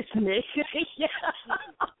stand this nigga.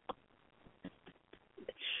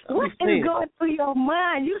 What is going through your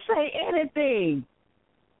mind? You say anything.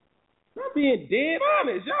 I'm being dead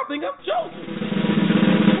honest. Y'all think I'm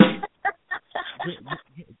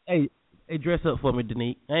joking. Hey, dress up for me,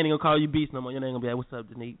 Danique. I ain't gonna call you Beast no more. Your name gonna be like, what's up,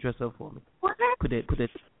 Danique? Dress up for me. What? Put that.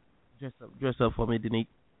 Dress up for me, Danique.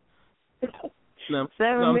 No,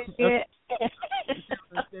 7 million.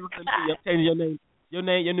 I'm changing your name.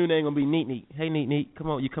 Your new name gonna be Neat. Hey, Neat. Come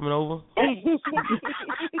on, you coming over?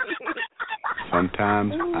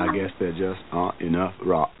 Sometimes I guess there just aren't enough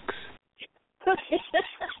rocks.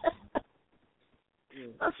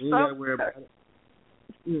 You gotta worry about it.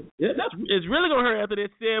 Yeah, it's really gonna hurt after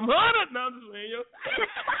that 700. No, I'm just saying, yo.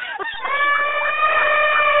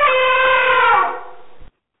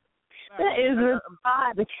 That is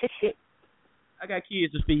retarded. I got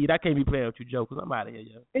kids to feed. I can't be playing with you jokers. I'm out of here,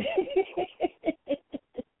 yo.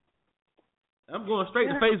 I'm going straight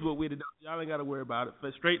to Facebook with it, though. Y'all ain't got to worry about it.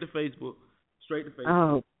 Straight to Facebook.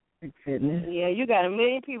 Oh, goodness. Yeah, you got a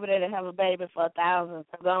million people that have a baby for 1,000.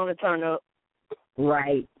 So go on and turn up.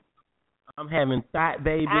 Right. I'm having thought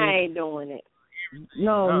baby. I ain't doing it.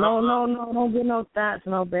 No. Don't get no thoughts,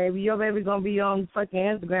 no baby. Your baby going to be on fucking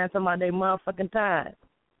Instagram talking about they motherfucking time.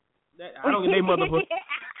 I don't get they motherfucking.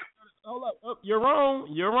 Hold up. You're wrong.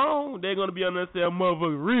 They're going to be on there saying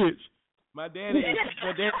motherfucking rich. My daddy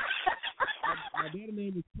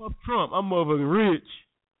name is Puff Trump. I'm motherfucking rich.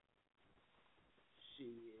 Shit.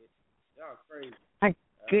 Y'all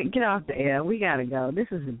crazy. Get off the air. We got to go. This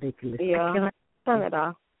is ridiculous. Yeah. Turn it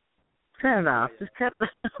off. Turn it off. Just cut it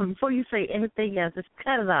off. Before you say anything else, just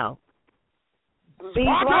cut it off. See,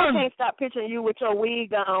 I can't stop picturing you with your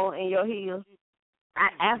wig on and your heels.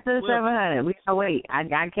 After the 700, we gotta wait. I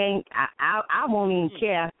can't. I won't even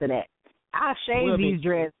care after that. I'll shave these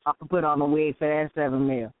dreads off and put on the wig for that $7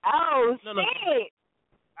 million. Oh, no. shit.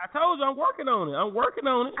 I told you I'm working on it.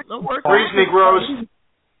 Preach, Negroes.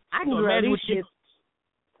 I can grow these shit.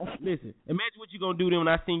 Listen, imagine what you're going to do then when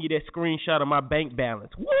I send you that screenshot of my bank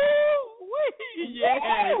balance. Woo!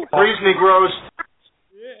 Yeah. Preach, Negroes.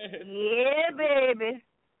 Yeah, baby.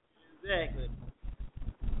 Exactly.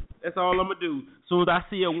 That's all I'm going to do. As soon as I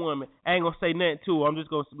see a woman, I ain't going to say nothing to her. I'm just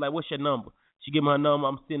going to be like, what's your number? She give me her number.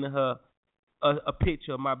 I'm sending her a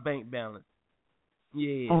picture of my bank balance.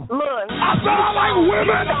 Yeah. Look. I said I like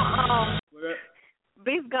women.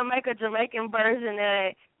 Beef's going to make a Jamaican version of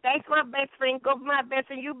it. Thanks, my best friend. Go for my best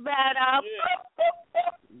friend. You bad off.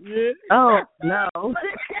 Yeah. Oh, no.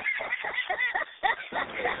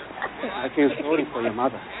 I feel sorry for your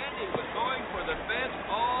mother. Andy was going for the fence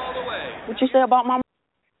all the way. What you say about my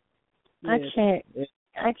I can't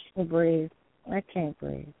breathe. I can't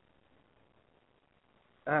breathe.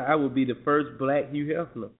 I would be the first black Hugh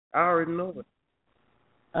Hefner. I already know it.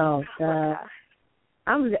 Oh, God.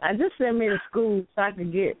 I just sent me to school so I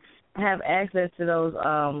could have access to those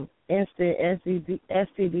instant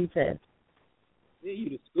STD tests. Yeah, you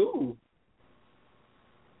to school?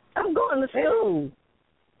 I'm going to school.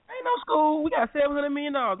 Ain't no school. We got $700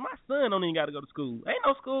 million. My son don't even got to go to school. Ain't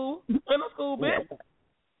no school. Ain't no school, bitch. Yeah.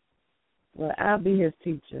 Well, I'll be his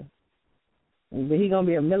teacher. But he going to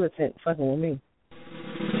be a militant fucking with me.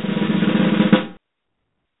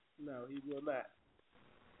 No, he will not.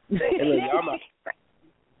 Hey, look,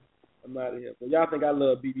 I'm out of here. But y'all think I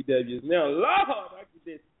love BBWs. Now, Lord, I get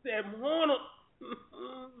that 700.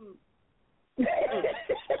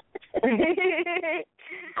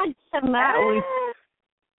 I cannot.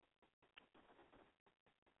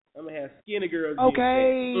 I'm going to have skinny girls.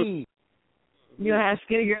 Okay. You have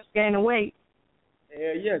skinny girls gaining weight.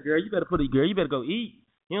 Yeah, girl. You better go eat.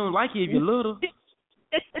 You don't like it if you're little.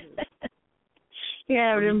 You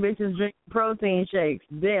have them bitches drink protein shakes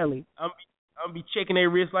daily. I'm be checking their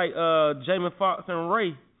wrists like Jamie Foxx and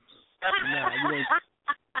Ray.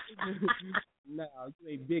 Nah, you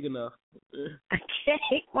ain't big enough. I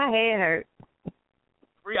can't. My head hurt.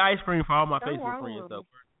 Free ice cream for all my Facebook friends, though.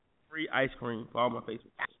 Free ice cream for all my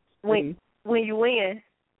Facebook friends. When you win.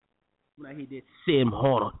 When I hit that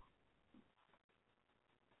 700.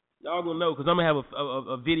 Y'all gonna know, because I'm going to have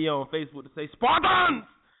a video on Facebook to say, Spartans!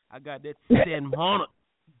 I got that 700.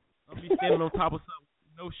 I'll be standing on top of something.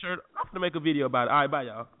 No shirt. I'm going to make a video about it. All right, bye,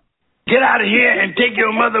 y'all. Get out of here and take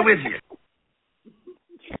your mother with you.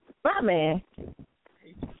 Bye, man.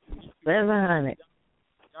 700.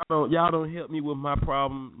 Y'all don't help me with my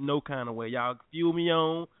problem no kind of way. Y'all fuel me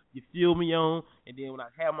on, and then when I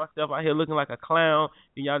have myself out here looking like a clown,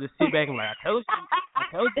 then y'all just sit back and like, I told you.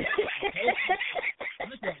 Look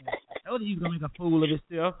at me. I told you he was going to make a fool of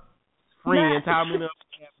himself. Friends, how many of them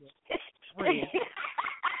have friends?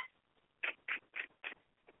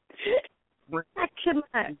 I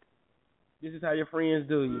cannot. This is how your friends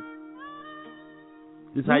do you.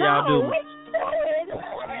 This is how y'all do me.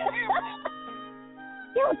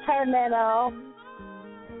 You turn that off.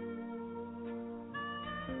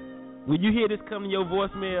 When you hear this come to your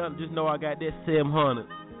voicemail, just know I got that 700.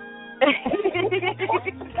 I'm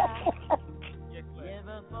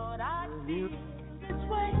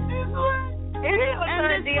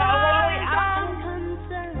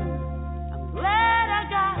glad I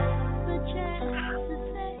got the chance to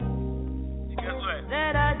say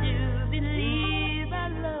that I do believe I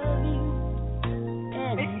love you.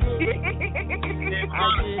 And if I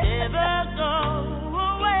could ever go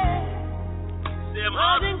away,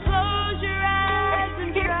 well then close your eyes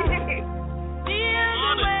and try feel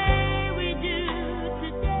the way we do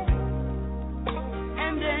today.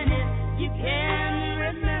 And then if you can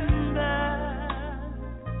remember,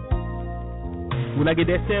 when I get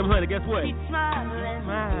that 700, guess what? keep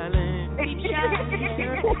smiling, keep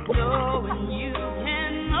shining, knowing you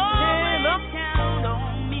can always count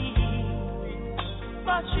on me.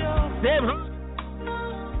 For sure, 700.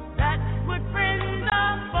 That's what friends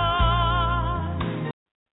are for.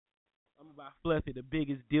 I'm gonna buy Fluffy the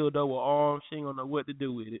biggest dildo with arms. She ain't gonna know what to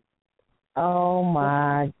do with it. Oh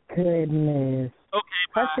my goodness. Okay,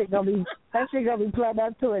 bye. That shit gonna be plugged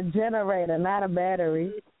up to a generator, not a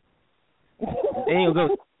battery. It ain't gonna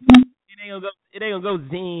go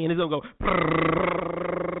zen. It's gonna go.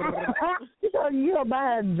 You gonna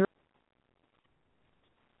buy a